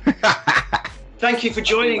better. Thank you for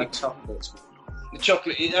joining. My chocolates. The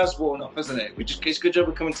chocolate, it has worn off, hasn't it? It's a good job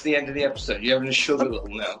we're coming to the end of the episode. You're having a sugar little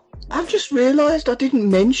now. I've just realised I didn't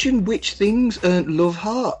mention which things earned love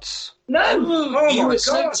hearts. No! Oh You my were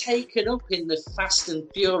so God. taken up in the Fast and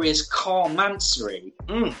Furious carmancery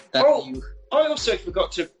Mm. that Oh, you... I also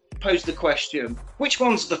forgot to pose the question, which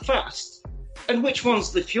one's the fast and which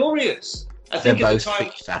one's the furious? I They're think at the both time...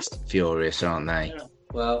 pretty fast and furious, aren't they? Yeah.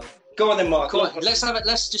 Well, Go on then, Mark. come on,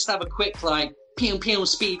 let's just have a quick, like, pew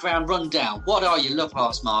speed round rundown. What are your love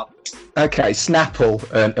hearts, Mark? Okay, Snapple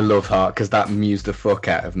earned a love heart because that amused the fuck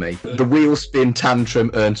out of me. The wheel spin tantrum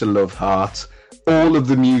earned a love heart. All of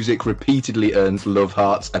the music repeatedly earns love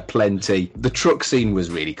hearts aplenty. The truck scene was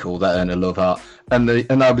really cool. That earned a love heart.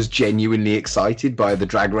 And I was genuinely excited by the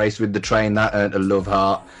drag race with the train. That earned a love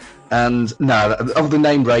heart. And no, of the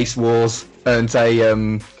name Race Wars earned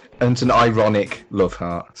an ironic love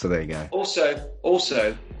heart. So there you go.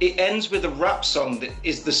 Also, it ends with a rap song that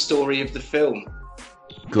is the story of the film.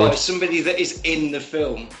 Good. By somebody that is in the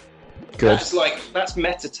film. Good. That's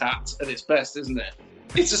meta-tat at its best, isn't it?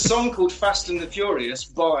 It's a song called Fast and the Furious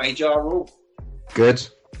by Ja Rule. Good.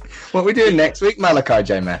 What are we doing next week, Malachi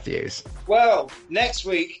J. Matthews? Well, next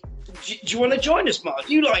week, do you want to join us, Mark?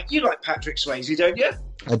 You like Patrick Swayze, don't you?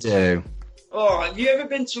 I do. Oh, have you ever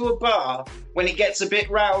been to a bar when it gets a bit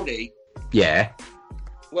rowdy? Yeah.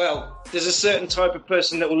 Well, there's a certain type of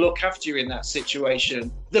person that will look after you in that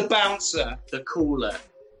situation. The bouncer. The cooler.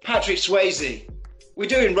 Patrick Swayze. We're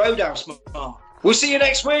doing Roadhouse, Mark. We'll see you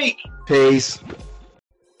next week. Peace.